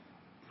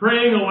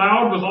 Praying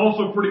aloud was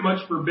also pretty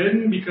much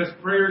forbidden because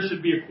prayer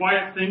should be a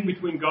quiet thing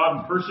between God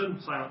and person,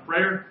 silent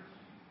prayer.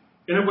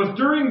 And it was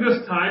during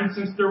this time,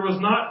 since there was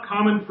not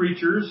common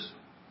preachers,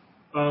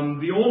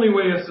 the only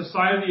way a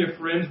society of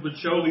friends would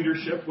show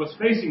leadership was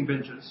facing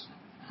benches.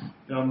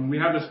 We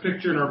have this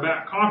picture in our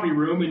back coffee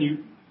room, and you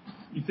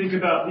think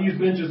about these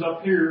benches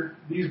up here.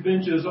 These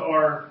benches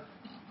are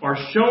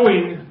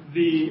showing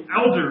the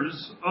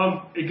elders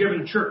of a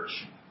given church.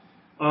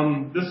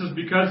 This is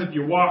because if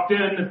you walked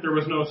in, if there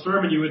was no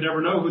sermon, you would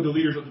never know who the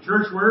leaders of the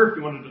church were if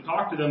you wanted to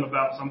talk to them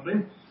about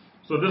something.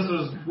 So this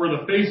is where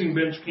the facing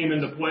bench came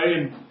into play,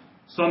 and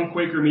some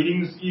Quaker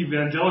meetings,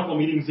 evangelical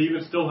meetings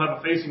even, still have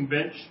a facing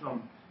bench.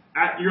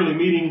 At yearly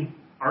meeting,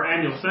 our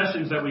annual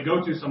sessions that we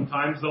go to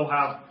sometimes, they'll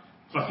have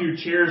a few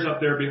chairs up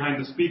there behind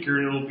the speaker,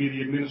 and it'll be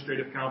the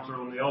administrative council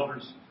and the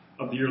elders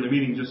of the yearly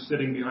meeting just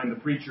sitting behind the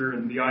preacher,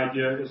 and the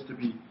idea is to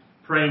be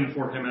praying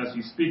for him as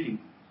he's speaking.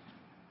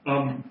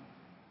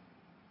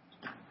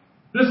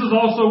 This is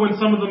also when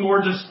some of the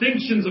more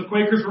distinctions of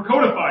Quakers were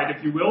codified,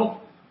 if you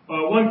will.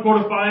 One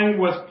codifying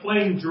was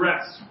plain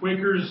dress.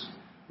 Quakers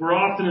were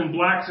often in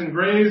blacks and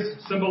grays,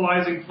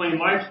 symbolizing plain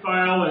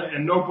lifestyle,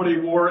 and nobody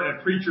wore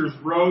a preacher's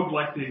robe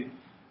like the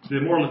the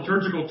more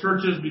liturgical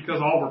churches because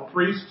all were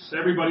priests.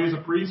 Everybody's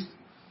a priest.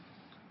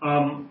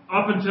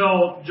 Up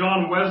until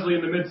John Wesley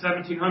in the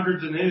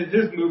mid-1700s and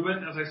his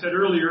movement, as I said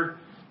earlier,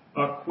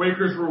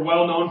 Quakers were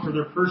well known for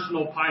their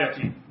personal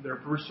piety. Their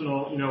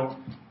personal,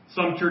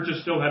 some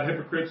churches still have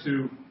hypocrites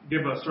who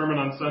give a sermon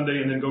on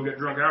Sunday and then go get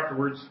drunk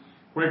afterwards.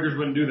 Quakers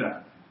wouldn't do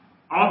that.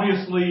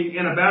 Obviously,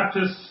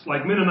 Anabaptists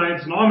like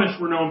Mennonites and Amish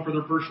were known for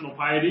their personal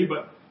piety,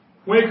 but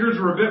Quakers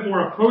were a bit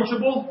more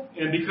approachable,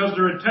 and because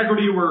their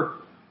integrity were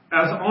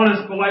as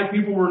honest, polite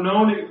people were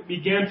known, it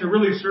began to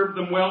really serve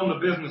them well in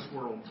the business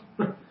world.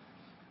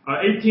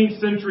 18th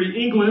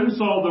century England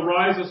saw the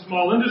rise of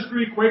small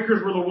industry.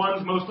 Quakers were the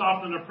ones most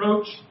often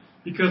approached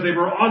because they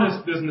were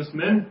honest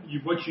businessmen.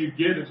 What you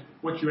get is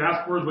what you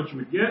ask for is what you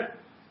would get.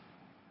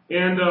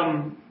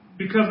 And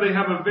because they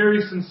have a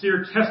very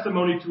sincere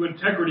testimony to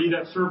integrity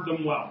that served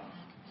them well.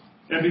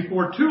 And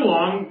before too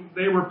long,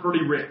 they were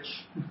pretty rich.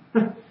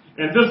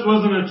 And this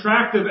was an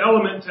attractive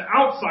element to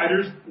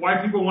outsiders,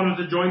 why people wanted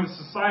to join the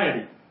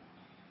society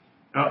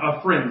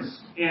of Friends.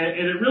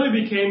 And it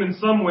really became, in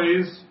some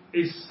ways,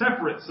 a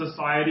separate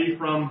society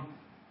from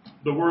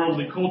the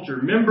worldly culture.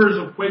 Members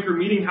of Quaker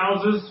meeting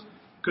houses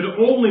could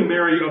only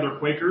marry other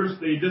Quakers.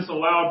 They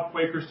disallowed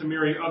Quakers to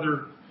marry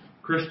other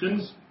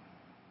Christians.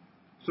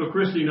 So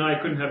Christy and I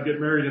couldn't get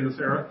married in this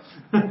era.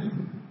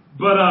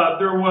 But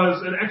there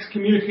was an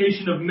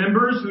excommunication of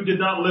members who did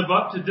not live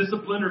up to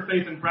discipline or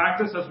faith and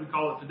practice, as we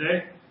call it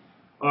today.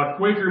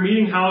 Quaker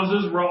meeting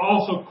houses were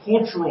also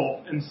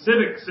cultural and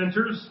civic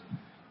centers.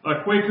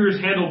 Quakers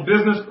handled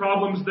business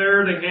problems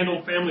there. They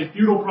handled family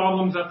feudal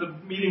problems at the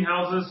meeting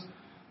houses.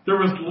 There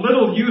was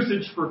little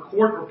usage for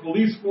court or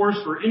police force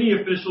for any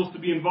officials to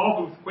be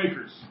involved with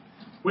Quakers.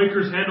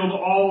 Quakers handled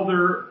all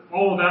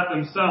of that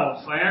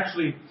themselves. I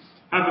actually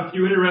have a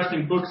few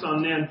interesting books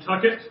on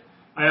Nantucket.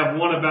 I have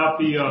one about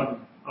the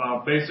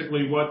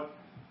basically what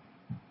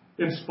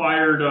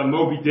inspired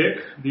Moby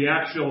Dick, the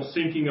actual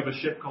sinking of a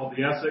ship called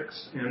the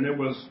Essex, and it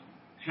was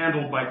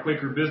handled by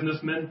Quaker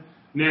businessmen.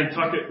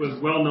 Nantucket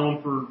was well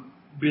known for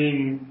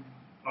being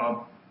a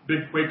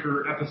big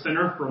Quaker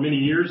epicenter for many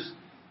years.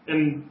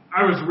 And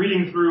I was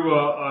reading through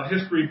a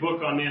history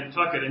book on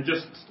Nantucket, and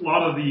just a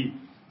lot of the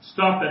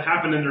stuff that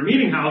happened in their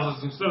meeting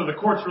houses instead of the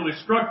courts really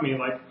struck me,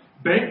 like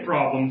bank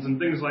problems and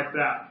things like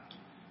that.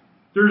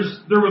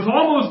 There was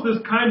almost this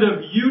kind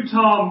of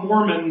Utah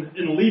Mormon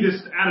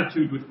elitist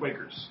attitude with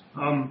Quakers.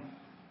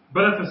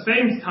 But at the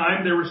same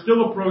time, they were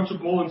still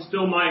approachable and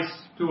still nice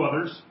to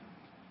others.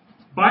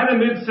 By the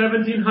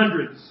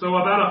mid-1700s, so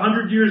about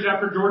 100 years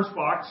after George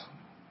Fox,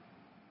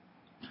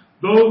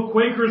 though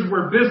Quakers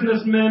were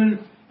businessmen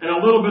and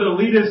a little bit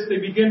elitist, they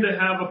began to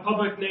have a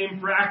public name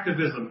for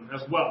activism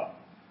as well.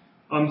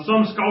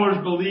 Some scholars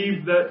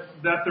believe that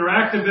their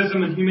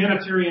activism and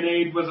humanitarian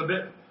aid was a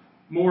bit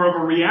more of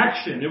a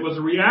reaction. It was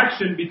a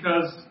reaction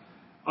because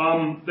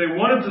they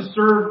wanted to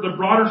serve the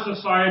broader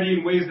society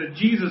in ways that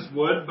Jesus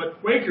would, but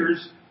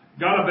Quakers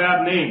got a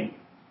bad name,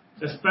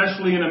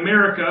 especially in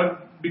America,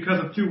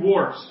 because of two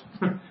wars.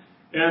 And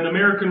the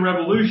American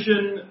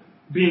Revolution,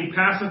 being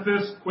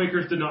pacifists,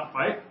 Quakers did not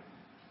fight.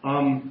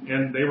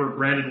 And they were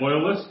branded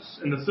loyalists.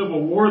 In the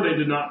Civil War, they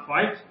did not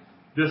fight.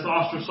 This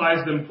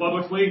ostracized them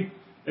publicly.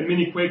 And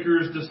many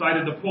Quakers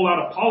decided to pull out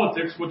of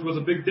politics, which was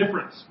a big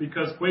difference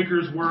because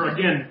Quakers were,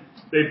 again,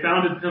 they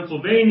founded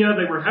Pennsylvania.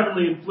 They were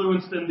heavily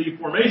influenced in the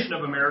formation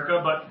of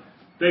America, but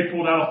they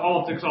pulled out of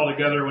politics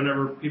altogether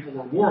whenever people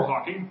were war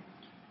hawking.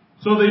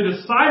 So they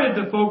decided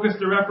to focus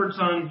their efforts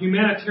on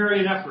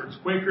humanitarian efforts.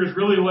 Quakers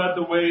really led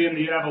the way in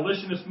the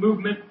abolitionist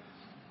movement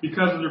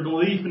because of their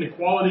belief in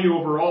equality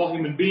over all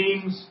human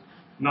beings.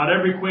 Not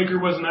every Quaker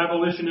was an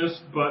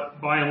abolitionist,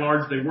 but by and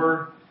large they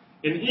were.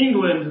 In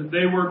England,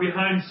 they were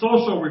behind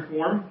social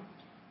reform,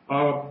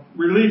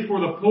 relief for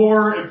the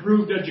poor,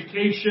 improved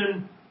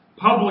education,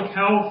 public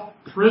health,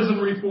 prison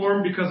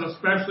reform, because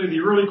especially the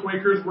early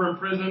Quakers were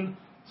imprisoned,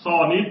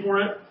 saw a need for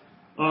it.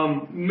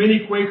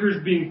 Many Quakers,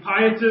 being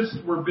pietists,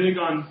 were big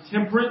on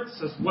temperance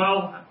as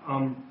well.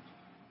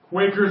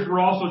 Quakers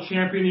were also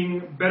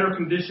championing better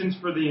conditions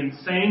for the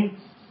insane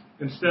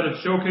instead of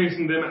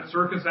showcasing them at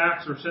circus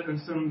acts or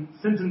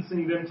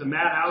sentencing them to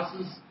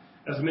madhouses,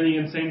 as many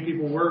insane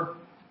people were.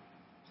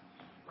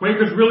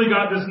 Quakers really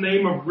got this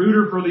name of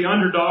rooter for the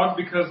underdog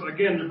because,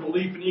 again, their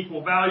belief in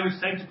equal value,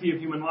 sanctity of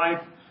human life,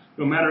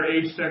 no matter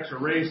age, sex, or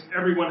race,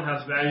 everyone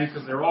has value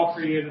because they're all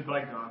created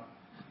by God.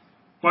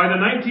 By the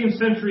 19th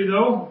century,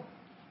 though,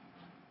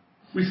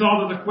 we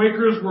saw that the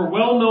Quakers were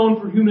well known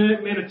for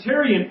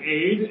humanitarian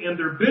aid and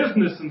their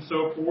business and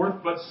so forth,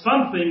 but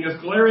something is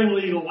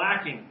glaringly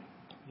lacking.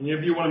 Any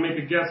of you want to make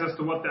a guess as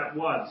to what that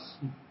was?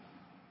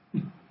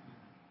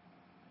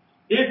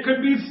 It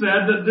could be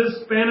said that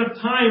this span of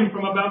time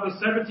from about the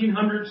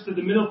 1700s to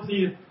the middle of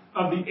the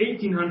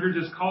 1800s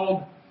is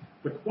called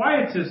the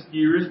Quietist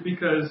years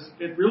because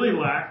it really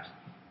lacked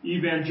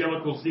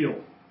evangelical zeal.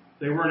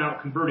 They weren't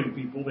out converting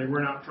people. They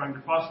weren't out trying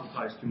to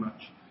proselytize too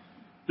much.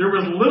 There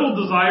was little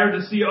desire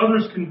to see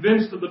others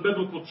convinced of the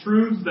biblical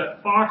truths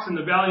that Fox and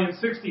the Valiant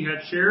 60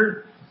 had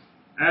shared.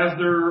 as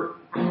there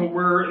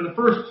were in the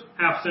first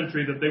half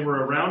century that they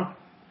were around.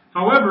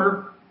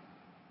 However,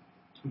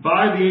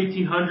 by the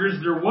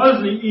 1800s, there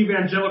was an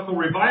evangelical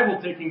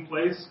revival taking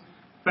place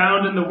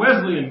found in the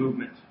Wesleyan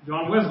movement.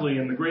 John Wesley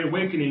and the Great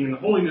Awakening and the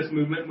Holiness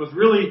movement was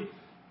really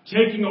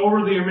taking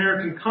over the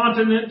American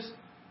continent.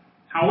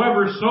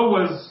 However, so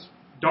was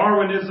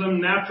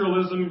Darwinism,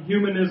 naturalism,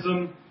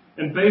 humanism,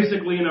 and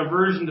basically an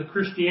aversion to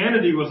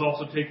Christianity was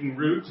also taking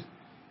root.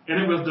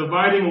 And it was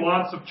dividing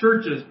lots of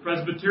churches.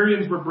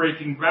 Presbyterians were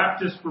breaking,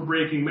 Baptists were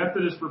breaking,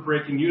 Methodists were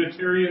breaking,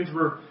 Unitarians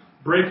were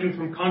breaking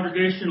from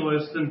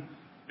Congregationalists. And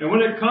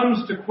when it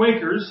comes to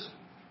Quakers,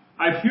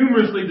 I've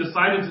humorously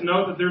decided to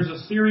note that there's a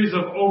series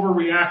of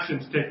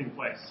overreactions taking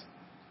place.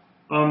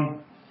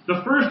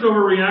 The first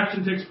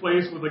overreaction takes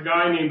place with a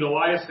guy named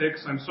Elias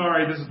Hicks. I'm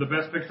sorry, this is the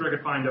best picture I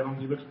could find of him.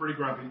 He looks pretty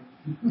grumpy.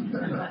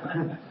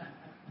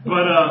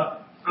 But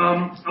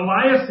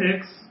Elias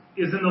Hicks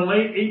is in the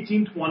late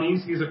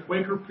 1820s. He's a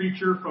Quaker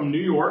preacher from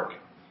New York.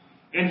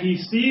 And he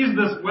sees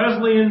this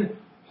Wesleyan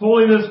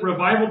holiness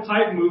revival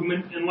type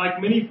movement. And like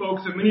many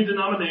folks of many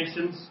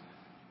denominations,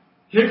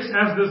 Hicks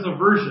has this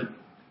aversion.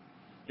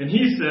 And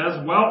he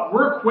says, well,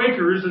 we're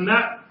Quakers, and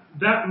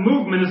that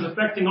movement is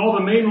affecting all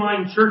the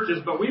mainline churches,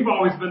 but we've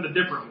always been the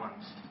different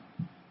ones.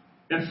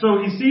 And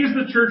so he sees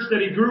the church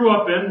that he grew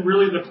up in,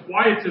 really the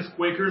quietist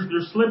Quakers,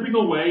 they're slipping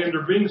away and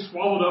they're being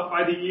swallowed up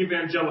by the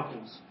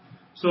evangelicals.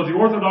 So the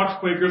Orthodox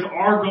Quakers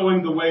are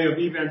going the way of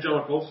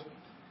evangelicals.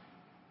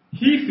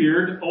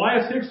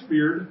 Elias Hicks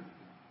feared,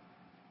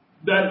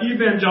 that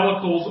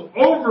evangelicals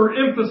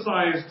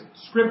overemphasized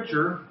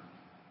Scripture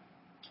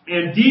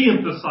and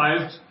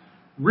de-emphasized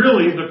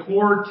really the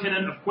core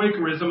tenet of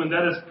Quakerism, and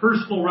that is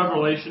personal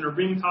revelation, or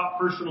being taught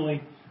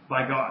personally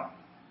by God.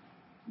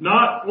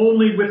 Not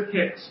only with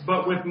Hicks,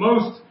 but with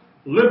most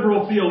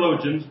liberal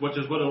theologians, which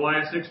is what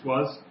Elias Hicks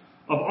was,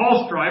 of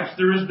all stripes,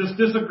 there is this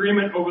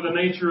disagreement over the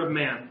nature of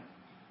man.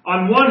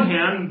 On one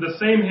hand, the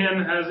same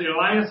hand as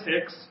Elias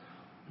Hicks,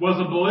 was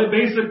a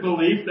basic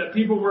belief that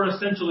people were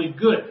essentially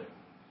good.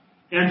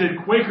 And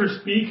in Quaker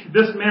speak,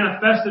 this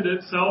manifested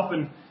itself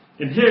in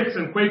Hicks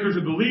and Quakers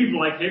who believed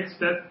like Hicks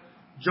that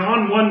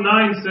John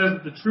 1:9 says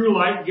that the true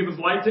light gives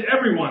light to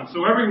everyone,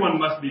 so everyone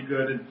must be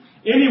good, and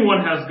anyone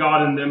has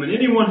God in them, and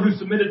anyone who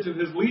submitted to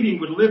his leading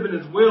would live in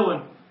his will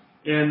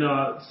and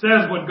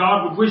says what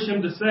God would wish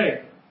him to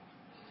say.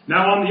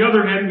 Now, on the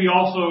other hand, we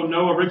also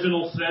know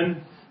original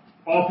sin,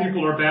 all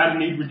people are bad and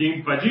need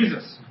redeemed by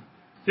Jesus.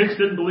 Hicks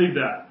didn't believe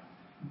that.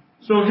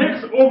 So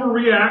Hicks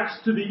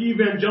overreacts to the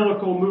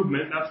evangelical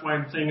movement, that's why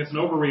I'm saying it's an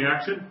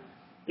overreaction.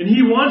 And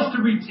he wants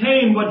to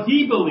retain what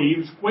he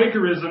believes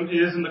Quakerism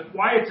is in the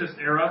Quietist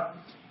era.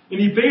 And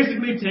he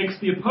basically takes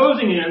the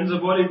opposing ends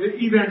of what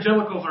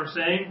evangelicals are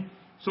saying.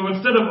 So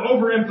instead of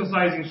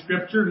overemphasizing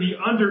Scripture, he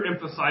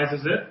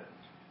underemphasizes it.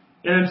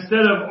 And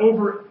instead of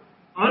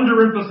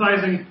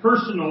underemphasizing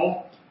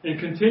personal and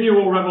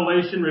continual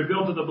revelation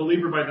revealed to the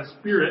believer by the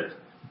Spirit,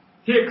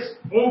 Hicks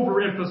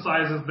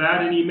overemphasizes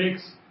that, and he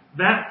makes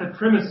that the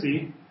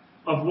primacy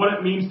of what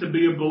it means to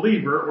be a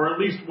believer, or at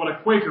least what a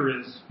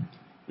Quaker is.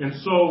 And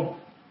so,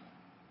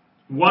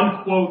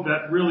 one quote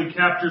that really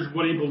captures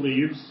what he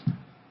believes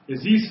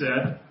is he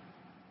said,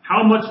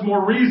 "How much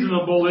more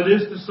reasonable it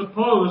is to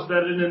suppose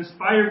that an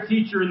inspired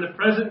teacher in the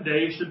present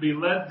day should be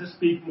led to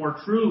speak more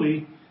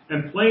truly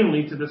and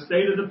plainly to the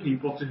state of the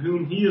people to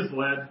whom he is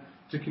led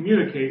to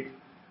communicate,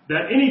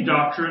 that any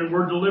doctrine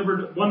were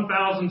delivered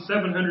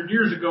 1,700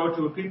 years ago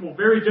to a people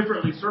very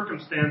differently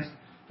circumstanced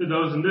to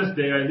those in this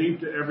day, I leave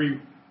to every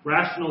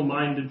rational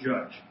mind to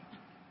judge."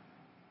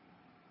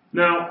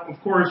 Now, of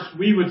course,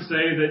 we would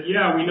say that,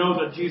 yeah, we know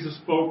that Jesus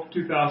spoke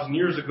 2,000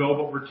 years ago,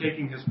 but we're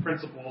taking his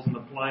principles and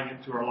applying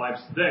it to our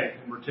lives today.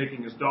 And we're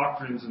taking his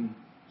doctrines and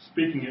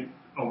speaking it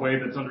a way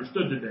that's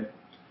understood today.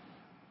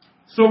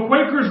 So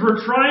Quakers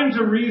were trying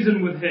to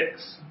reason with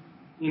Hicks.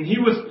 And he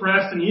was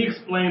pressed, and he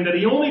explained that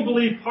he only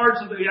believed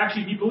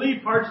he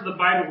believed parts of the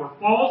Bible were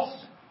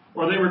false,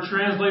 or they were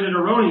translated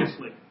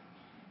erroneously.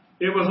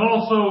 It was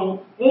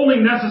also only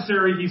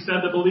necessary, he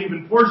said, to believe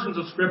in portions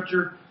of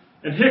Scripture.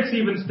 And Hicks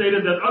even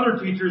stated that other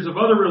teachers of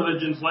other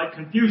religions, like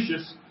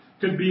Confucius,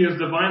 could be as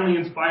divinely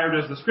inspired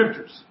as the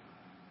Scriptures.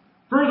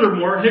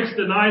 Furthermore, Hicks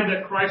denied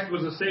that Christ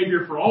was a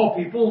Savior for all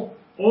people,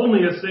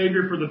 only a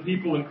Savior for the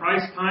people in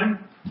Christ's time.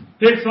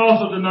 Hicks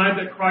also denied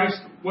that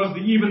Christ was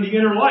even the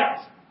inner light.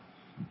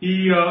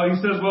 He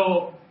says,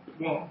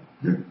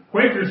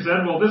 Quakers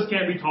said, well, this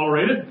can't be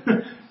tolerated.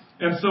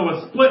 And so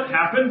a split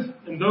happened,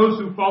 and those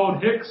who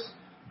followed Hicks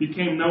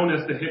became known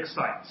as the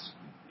Hicksites.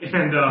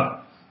 And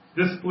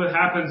this split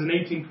happens in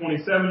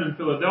 1827 in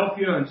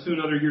Philadelphia, and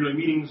soon other yearly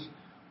meetings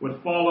would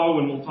follow,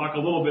 and we'll talk a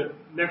little bit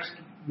next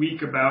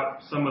week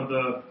about some of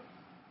the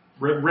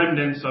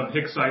remnants of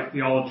Hicksite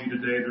theology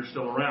today that are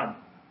still around.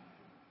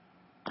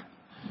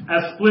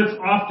 As splits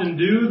often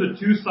do, the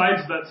two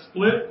sides that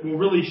split will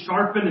really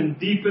sharpen and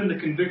deepen the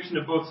conviction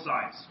of both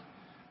sides.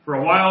 For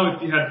a while,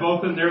 if you had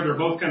both in there, they're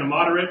both kind of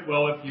moderate.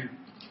 Well, if you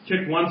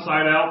kick one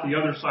side out, the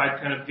other side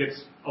kind of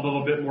gets a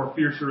little bit more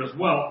fiercer as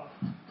well.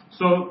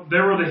 So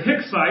there were the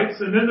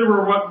Hicksites, and then there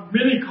were what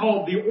many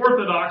called the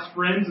Orthodox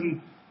Friends,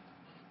 and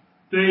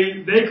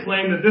they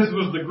claimed that this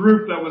was the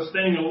group that was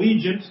staying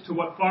allegiant to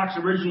what Fox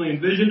originally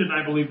envisioned, and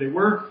I believe they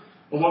were,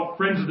 or what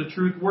Friends of the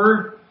Truth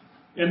were.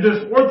 And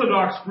this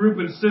Orthodox group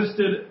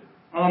insisted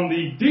on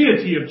the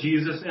deity of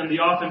Jesus and the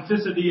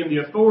authenticity and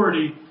the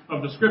authority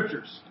of the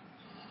Scriptures.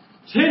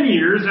 10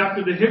 years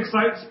after the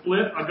Hicksite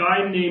split, a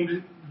guy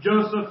named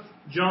Joseph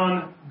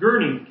John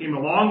Gurney came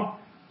along.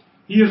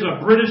 He is a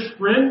British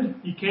friend.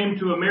 He came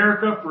to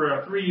America for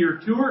a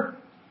 3-year tour.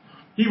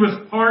 He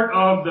was part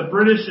of the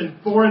British and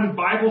Foreign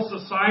Bible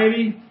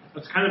Society.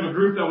 That's kind of a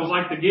group that was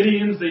like the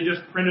Gideons. They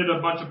just printed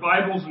a bunch of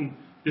Bibles and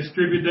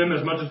distributed them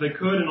as much as they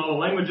could in all the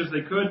languages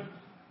they could.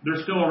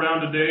 They're still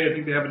around today. I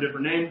think they have a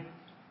different name.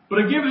 But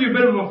it gives you a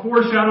bit of a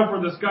foreshadow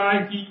for this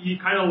guy. He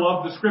kind of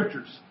loved the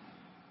Scriptures.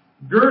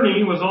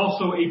 Gurney was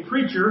also a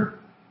preacher.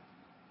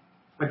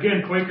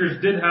 Again,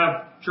 Quakers did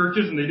have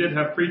churches and they did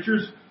have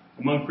preachers,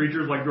 among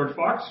preachers like George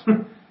Fox.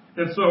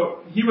 And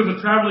so he was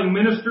a traveling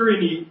minister,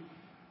 and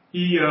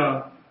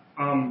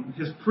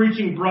his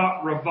preaching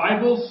brought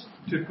revivals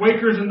to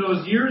Quakers in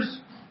those years.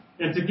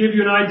 And to give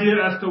you an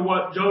idea as to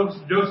what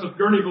Joseph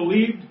Gurney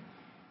believed,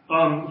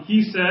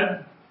 he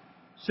said,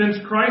 "Since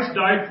Christ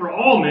died for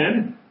all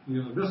men,"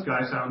 this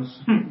guy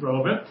sounds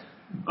relevant,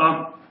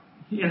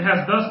 "and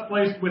has thus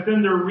placed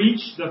within their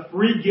reach the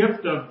free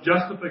gift of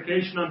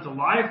justification unto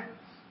life,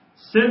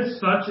 since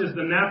such is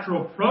the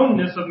natural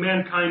proneness of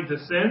mankind to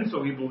sin,"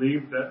 so he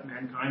believed that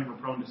mankind were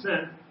prone to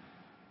sin,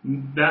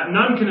 "that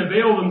none can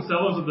avail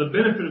themselves of the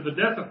benefit of the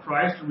death of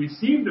Christ to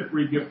receive the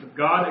free gift of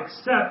God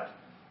except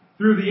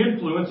through the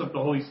influence of the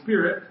Holy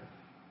Spirit.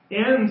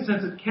 And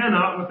since it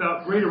cannot,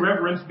 without greater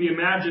reverence, be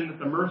imagined that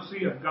the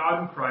mercy of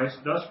God in Christ,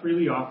 thus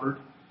freely offered,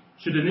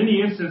 should in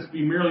any instance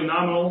be merely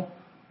nominal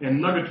and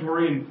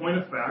nugatory in point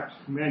of fact,"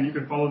 man, you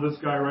can follow this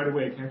guy right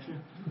away, can't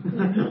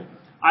you?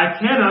 "I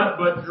cannot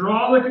but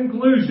draw the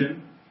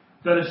conclusion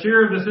that a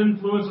share of this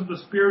influence of the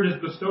Spirit is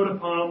bestowed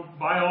upon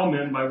by all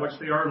men, by which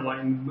they are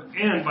enlightened,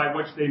 and by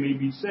which they may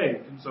be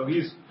saved." And so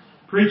he's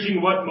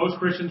preaching what most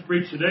Christians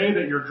preach today,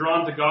 that you're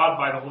drawn to God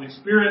by the Holy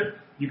Spirit.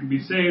 You can be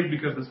saved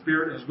because the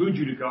Spirit has wooed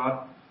you to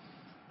God.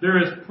 "There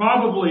is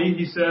probably,"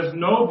 he says,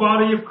 "no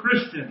body of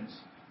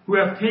Christians who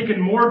have taken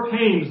more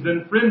pains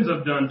than Friends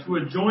have done to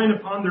enjoin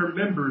upon their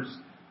members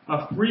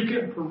a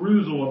frequent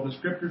perusal of the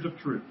Scriptures of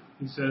truth."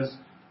 He says,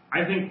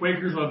 "I think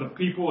Quakers are the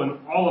people in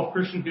all of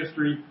Christian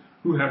history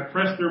who have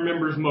pressed their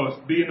members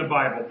most. Be in the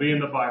Bible, be in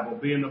the Bible,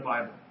 be in the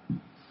Bible."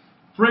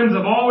 Friends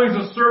have always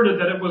asserted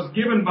that it was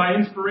given by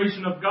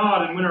inspiration of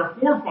God, and when our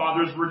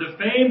forefathers were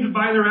defamed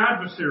by their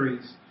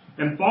adversaries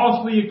and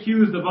falsely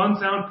accused of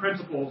unsound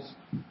principles,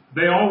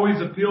 they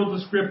always appealed to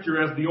Scripture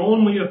as the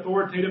only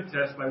authoritative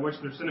test by which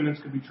their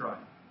sentiments could be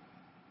tried.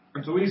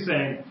 And so he's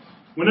saying,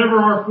 whenever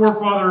our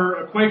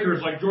forefather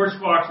Quakers like George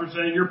Fox were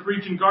saying, "You're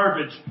preaching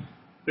garbage,"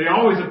 they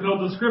always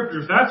appealed to the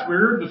Scriptures. That's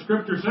weird. The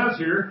Scripture says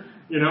here,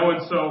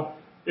 and so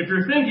if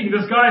you're thinking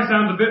this guy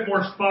sounds a bit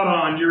more spot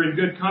on, you're in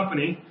good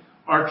company.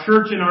 Our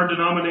church and our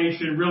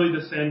denomination really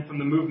descend from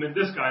the movement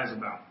this guy's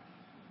about.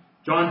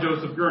 John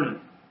Joseph Gurney.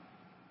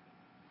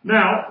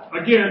 Now,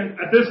 again,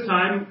 at this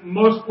time,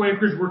 most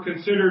Quakers were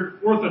considered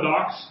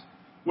Orthodox,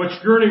 which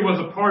Gurney was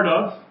a part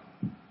of,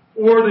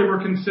 or they were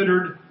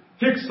considered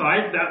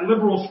Hicksite, that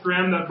liberal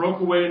strand that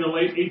broke away in the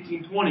late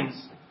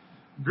 1820s.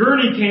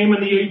 Gurney came in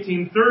the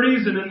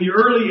 1830s, and in the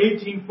early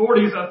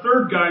 1840s, a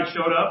third guy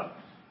showed up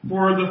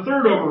for the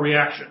third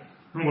overreaction,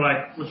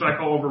 which I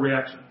call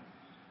overreaction.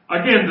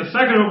 Again, the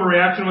second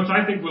overreaction, which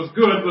I think was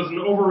good, was an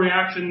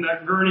overreaction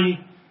that Gurney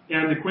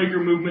and the Quaker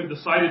movement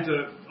decided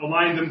to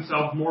align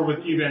themselves more with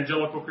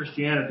evangelical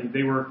Christianity.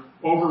 They were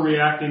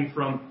overreacting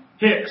from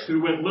Hicks,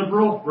 who went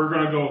liberal. We're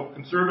going to go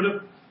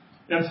conservative.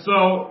 And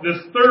so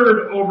this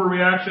third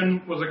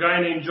overreaction was a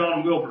guy named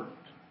John Wilbur.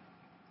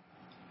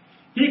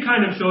 He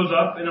kind of shows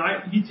up, and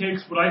he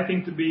takes what I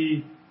think to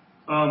be,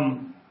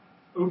 that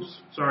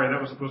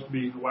was supposed to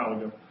be a while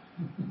ago.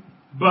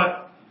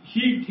 But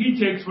he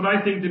takes what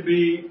I think to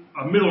be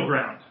a middle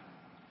ground.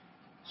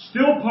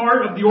 Still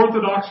part of the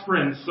Orthodox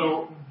Friends,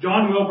 so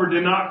John Wilbur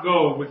did not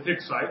go with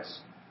Hicksites.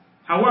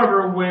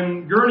 However,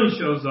 when Gurney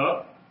shows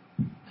up,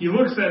 he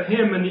looks at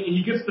him and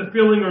he gets the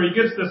feeling, or he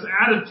gets this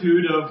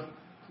attitude of,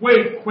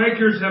 wait,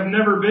 Quakers have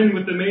never been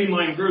with the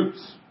mainline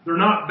groups. They're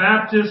not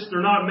Baptists,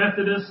 they're not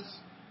Methodists.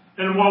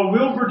 And while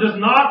Wilbur does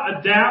not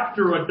adapt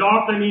or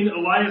adopt,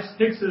 Elias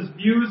Hicks's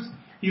views,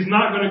 he's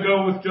not going to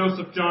go with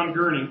Joseph John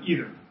Gurney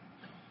either.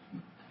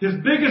 His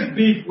biggest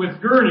beef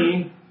with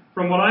Gurney,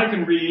 from what I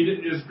can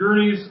read, is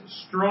Gurney's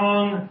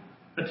strong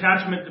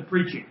attachment to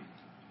preaching.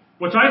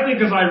 Which I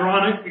think is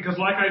ironic because,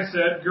 like I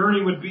said,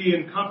 Gurney would be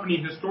in company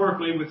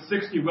historically with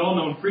 60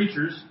 well-known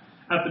preachers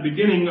at the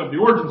beginning of the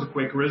origins of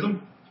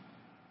Quakerism.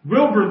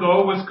 Wilbur,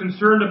 though, was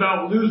concerned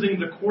about losing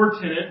the core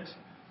tenet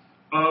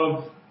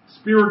of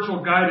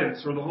spiritual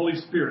guidance, or the Holy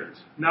Spirit.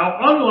 Now,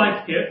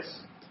 unlike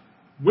Hicks,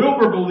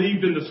 Wilbur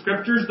believed in the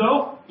Scriptures,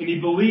 though, and he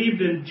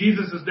believed in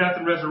Jesus' death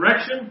and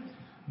resurrection,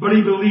 but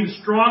he believed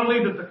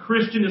strongly that the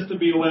Christian is to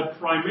be led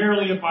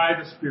primarily by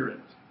the Spirit.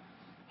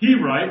 He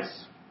writes,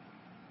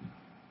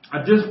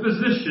 a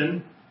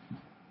disposition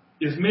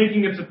is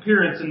making its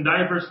appearance in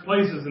diverse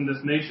places in this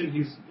nation,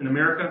 he's in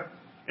America,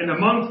 and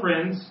among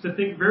friends to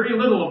think very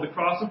little of the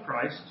cross of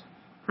Christ,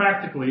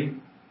 practically,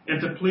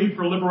 and to plead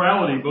for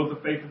liberality, both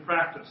of faith and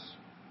practice.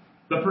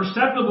 The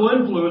perceptible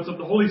influence of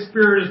the Holy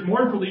Spirit is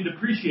mournfully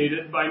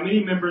depreciated by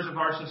many members of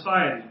our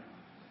society.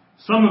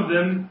 Some of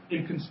them,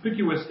 in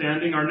conspicuous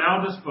standing, are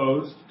now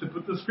disposed to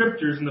put the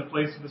Scriptures in the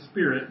place of the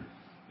Spirit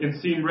and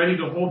seem ready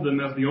to hold them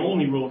as the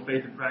only rule of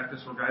faith and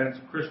practice or guidance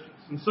of Christians.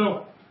 And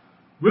so,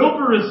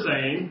 Wilbur is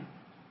saying,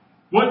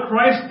 what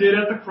Christ did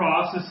at the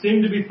cross is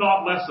seen to be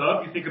thought less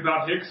of. You think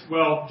about Hicks,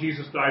 well,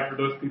 Jesus died for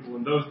those people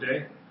in those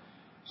days.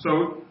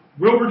 So,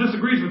 Wilbur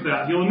disagrees with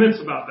that. He laments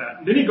about that.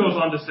 And then he goes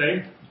on to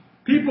say,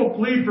 people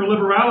plead for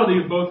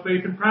liberality of both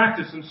faith and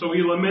practice, and so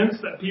he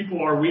laments that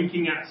people are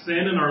winking at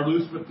sin and are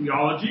loose with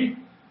theology.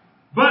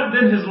 But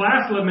then his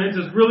last lament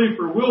is really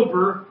for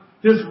Wilbur,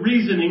 his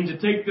reasoning to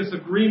take this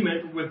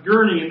agreement with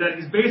Gurney, and that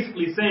he's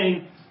basically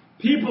saying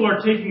people are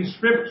taking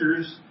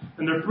Scriptures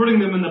and they're putting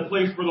them in the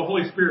place where the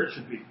Holy Spirit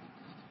should be.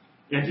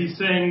 And he's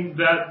saying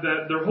that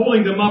they're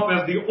holding them up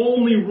as the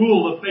only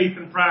rule of faith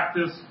and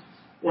practice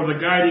or the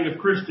guiding of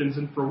Christians.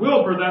 And for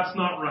Wilbur, that's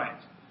not right.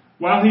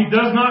 While he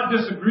does not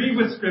disagree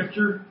with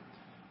Scripture,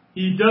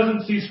 he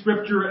doesn't see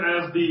Scripture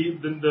as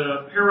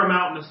the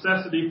paramount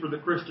necessity for the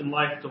Christian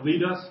life to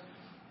lead us.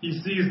 He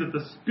sees that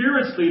the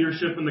Spirit's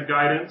leadership and the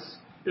guidance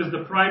is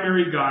the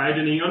primary guide,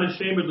 and he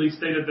unashamedly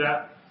stated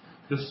that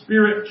the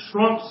Spirit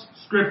trumps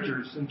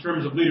Scriptures in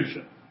terms of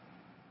leadership.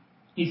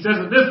 He says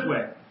it this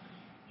way.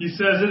 He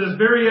says, it is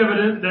very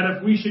evident that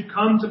if we should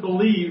come to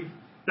believe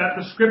that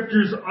the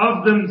Scriptures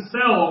of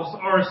themselves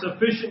are a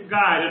sufficient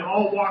guide in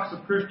all walks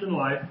of Christian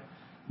life,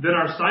 then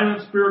our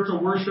silent spiritual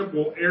worship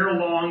will ere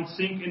long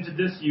sink into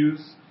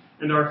disuse,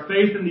 and our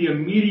faith in the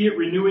immediate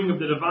renewing of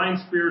the divine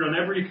Spirit on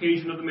every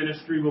occasion of the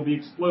ministry will be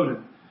exploded.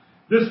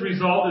 This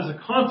result is a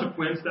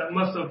consequence that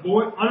must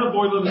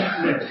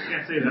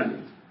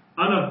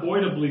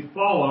unavoidably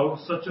follow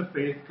such a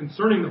faith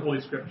concerning the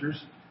Holy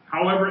Scriptures,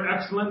 however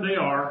excellent they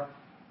are,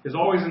 is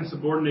always in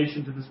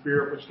subordination to the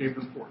Spirit which gave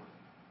them forth.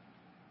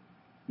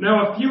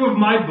 Now, a few of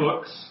my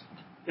books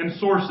and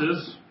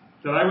sources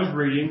that I was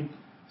reading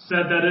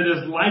said that it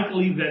is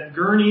likely that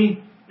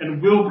Gurney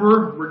and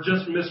Wilbur were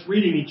just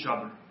misreading each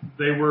other.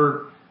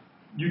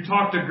 You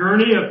talk to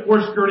Gurney, of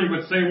course Gurney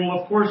would say, well,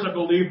 of course I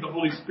believe the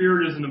Holy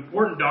Spirit is an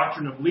important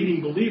doctrine of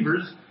leading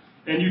believers.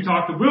 And you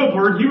talk to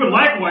Wilbur, he would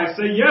likewise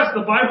say, yes,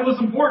 the Bible is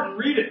important,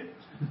 read it.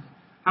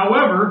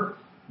 However,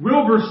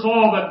 Wilbur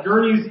saw that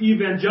Gurney's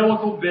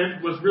evangelical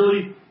bent was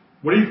really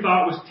what he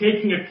thought was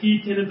taking a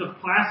key tenet of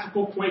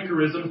classical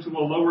Quakerism to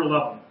a lower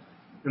level,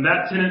 and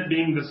that tenet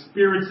being the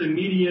Spirit's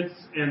immediate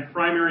and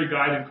primary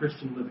guide in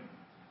Christian living.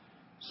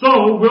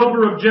 So,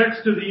 Wilbur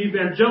objects to the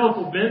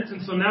evangelical bent,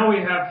 and so now we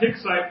have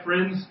Hicksite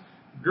friends,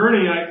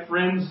 Gurneyite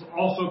friends,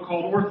 also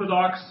called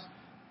Orthodox,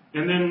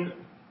 and then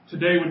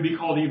today would be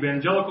called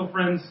evangelical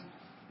friends.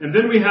 And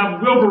then we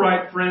have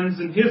Wilburite friends,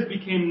 and his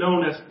became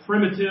known as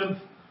primitive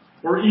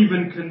or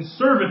even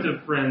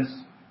conservative friends.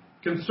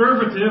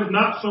 Conservative,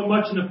 not so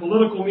much in a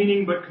political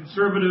meaning, but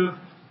conservative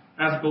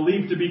as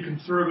believed to be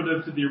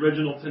conservative to the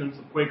original tenets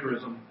of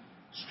Quakerism,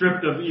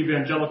 stripped of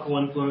evangelical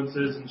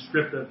influences and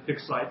stripped of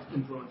Hicksite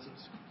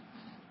influences.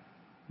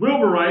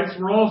 Wilburites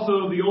were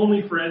also the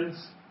only friends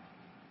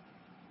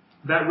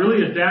that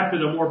really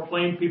adapted a more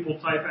plain people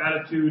type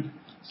attitude,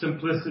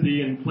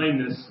 simplicity, and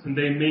plainness, and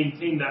they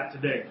maintain that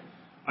today.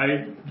 I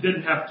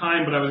didn't have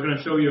time, but I was going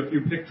to show you a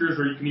few pictures,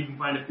 or you can even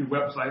find a few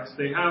websites.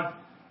 They have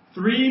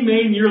 3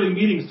 main yearly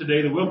meetings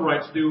today, the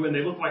Wilburites do, and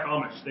they look like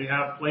Amish. They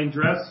have plain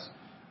dress,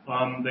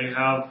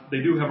 they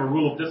do have a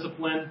rule of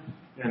discipline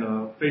and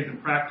a faith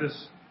and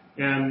practice,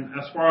 and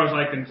as far as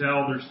I can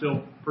tell, they're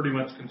still pretty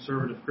much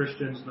conservative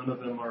Christians. None of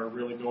them are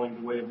really going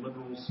the way of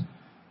liberals,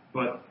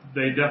 but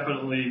they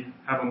definitely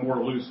have a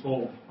more loose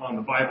hold on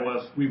the Bible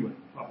as we would,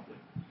 probably.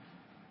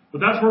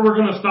 But that's where we're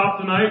going to stop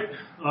tonight.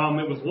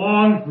 It was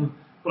long,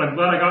 but I'm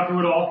glad I got through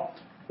it all.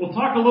 We'll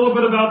talk a little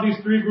bit about these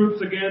 3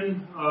 groups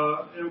again,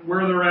 and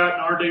where they're at in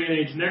our day and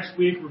age. Next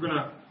week, we're going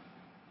to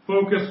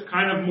focus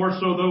kind of more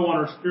so, though, on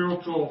our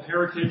spiritual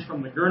heritage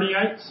from the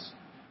Gurneyites,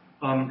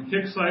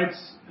 Hicksites,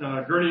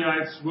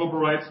 Gurneyites,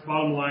 Wilburites.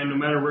 Bottom line, no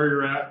matter where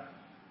you're at,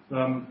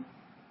 no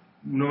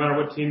matter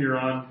what team you're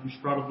on, you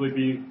should probably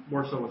be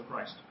more so with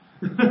Christ.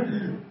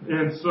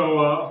 And so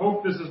I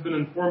hope this has been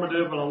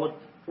informative, and I'll look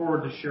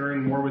forward to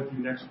sharing more with you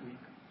next week.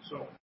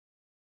 So.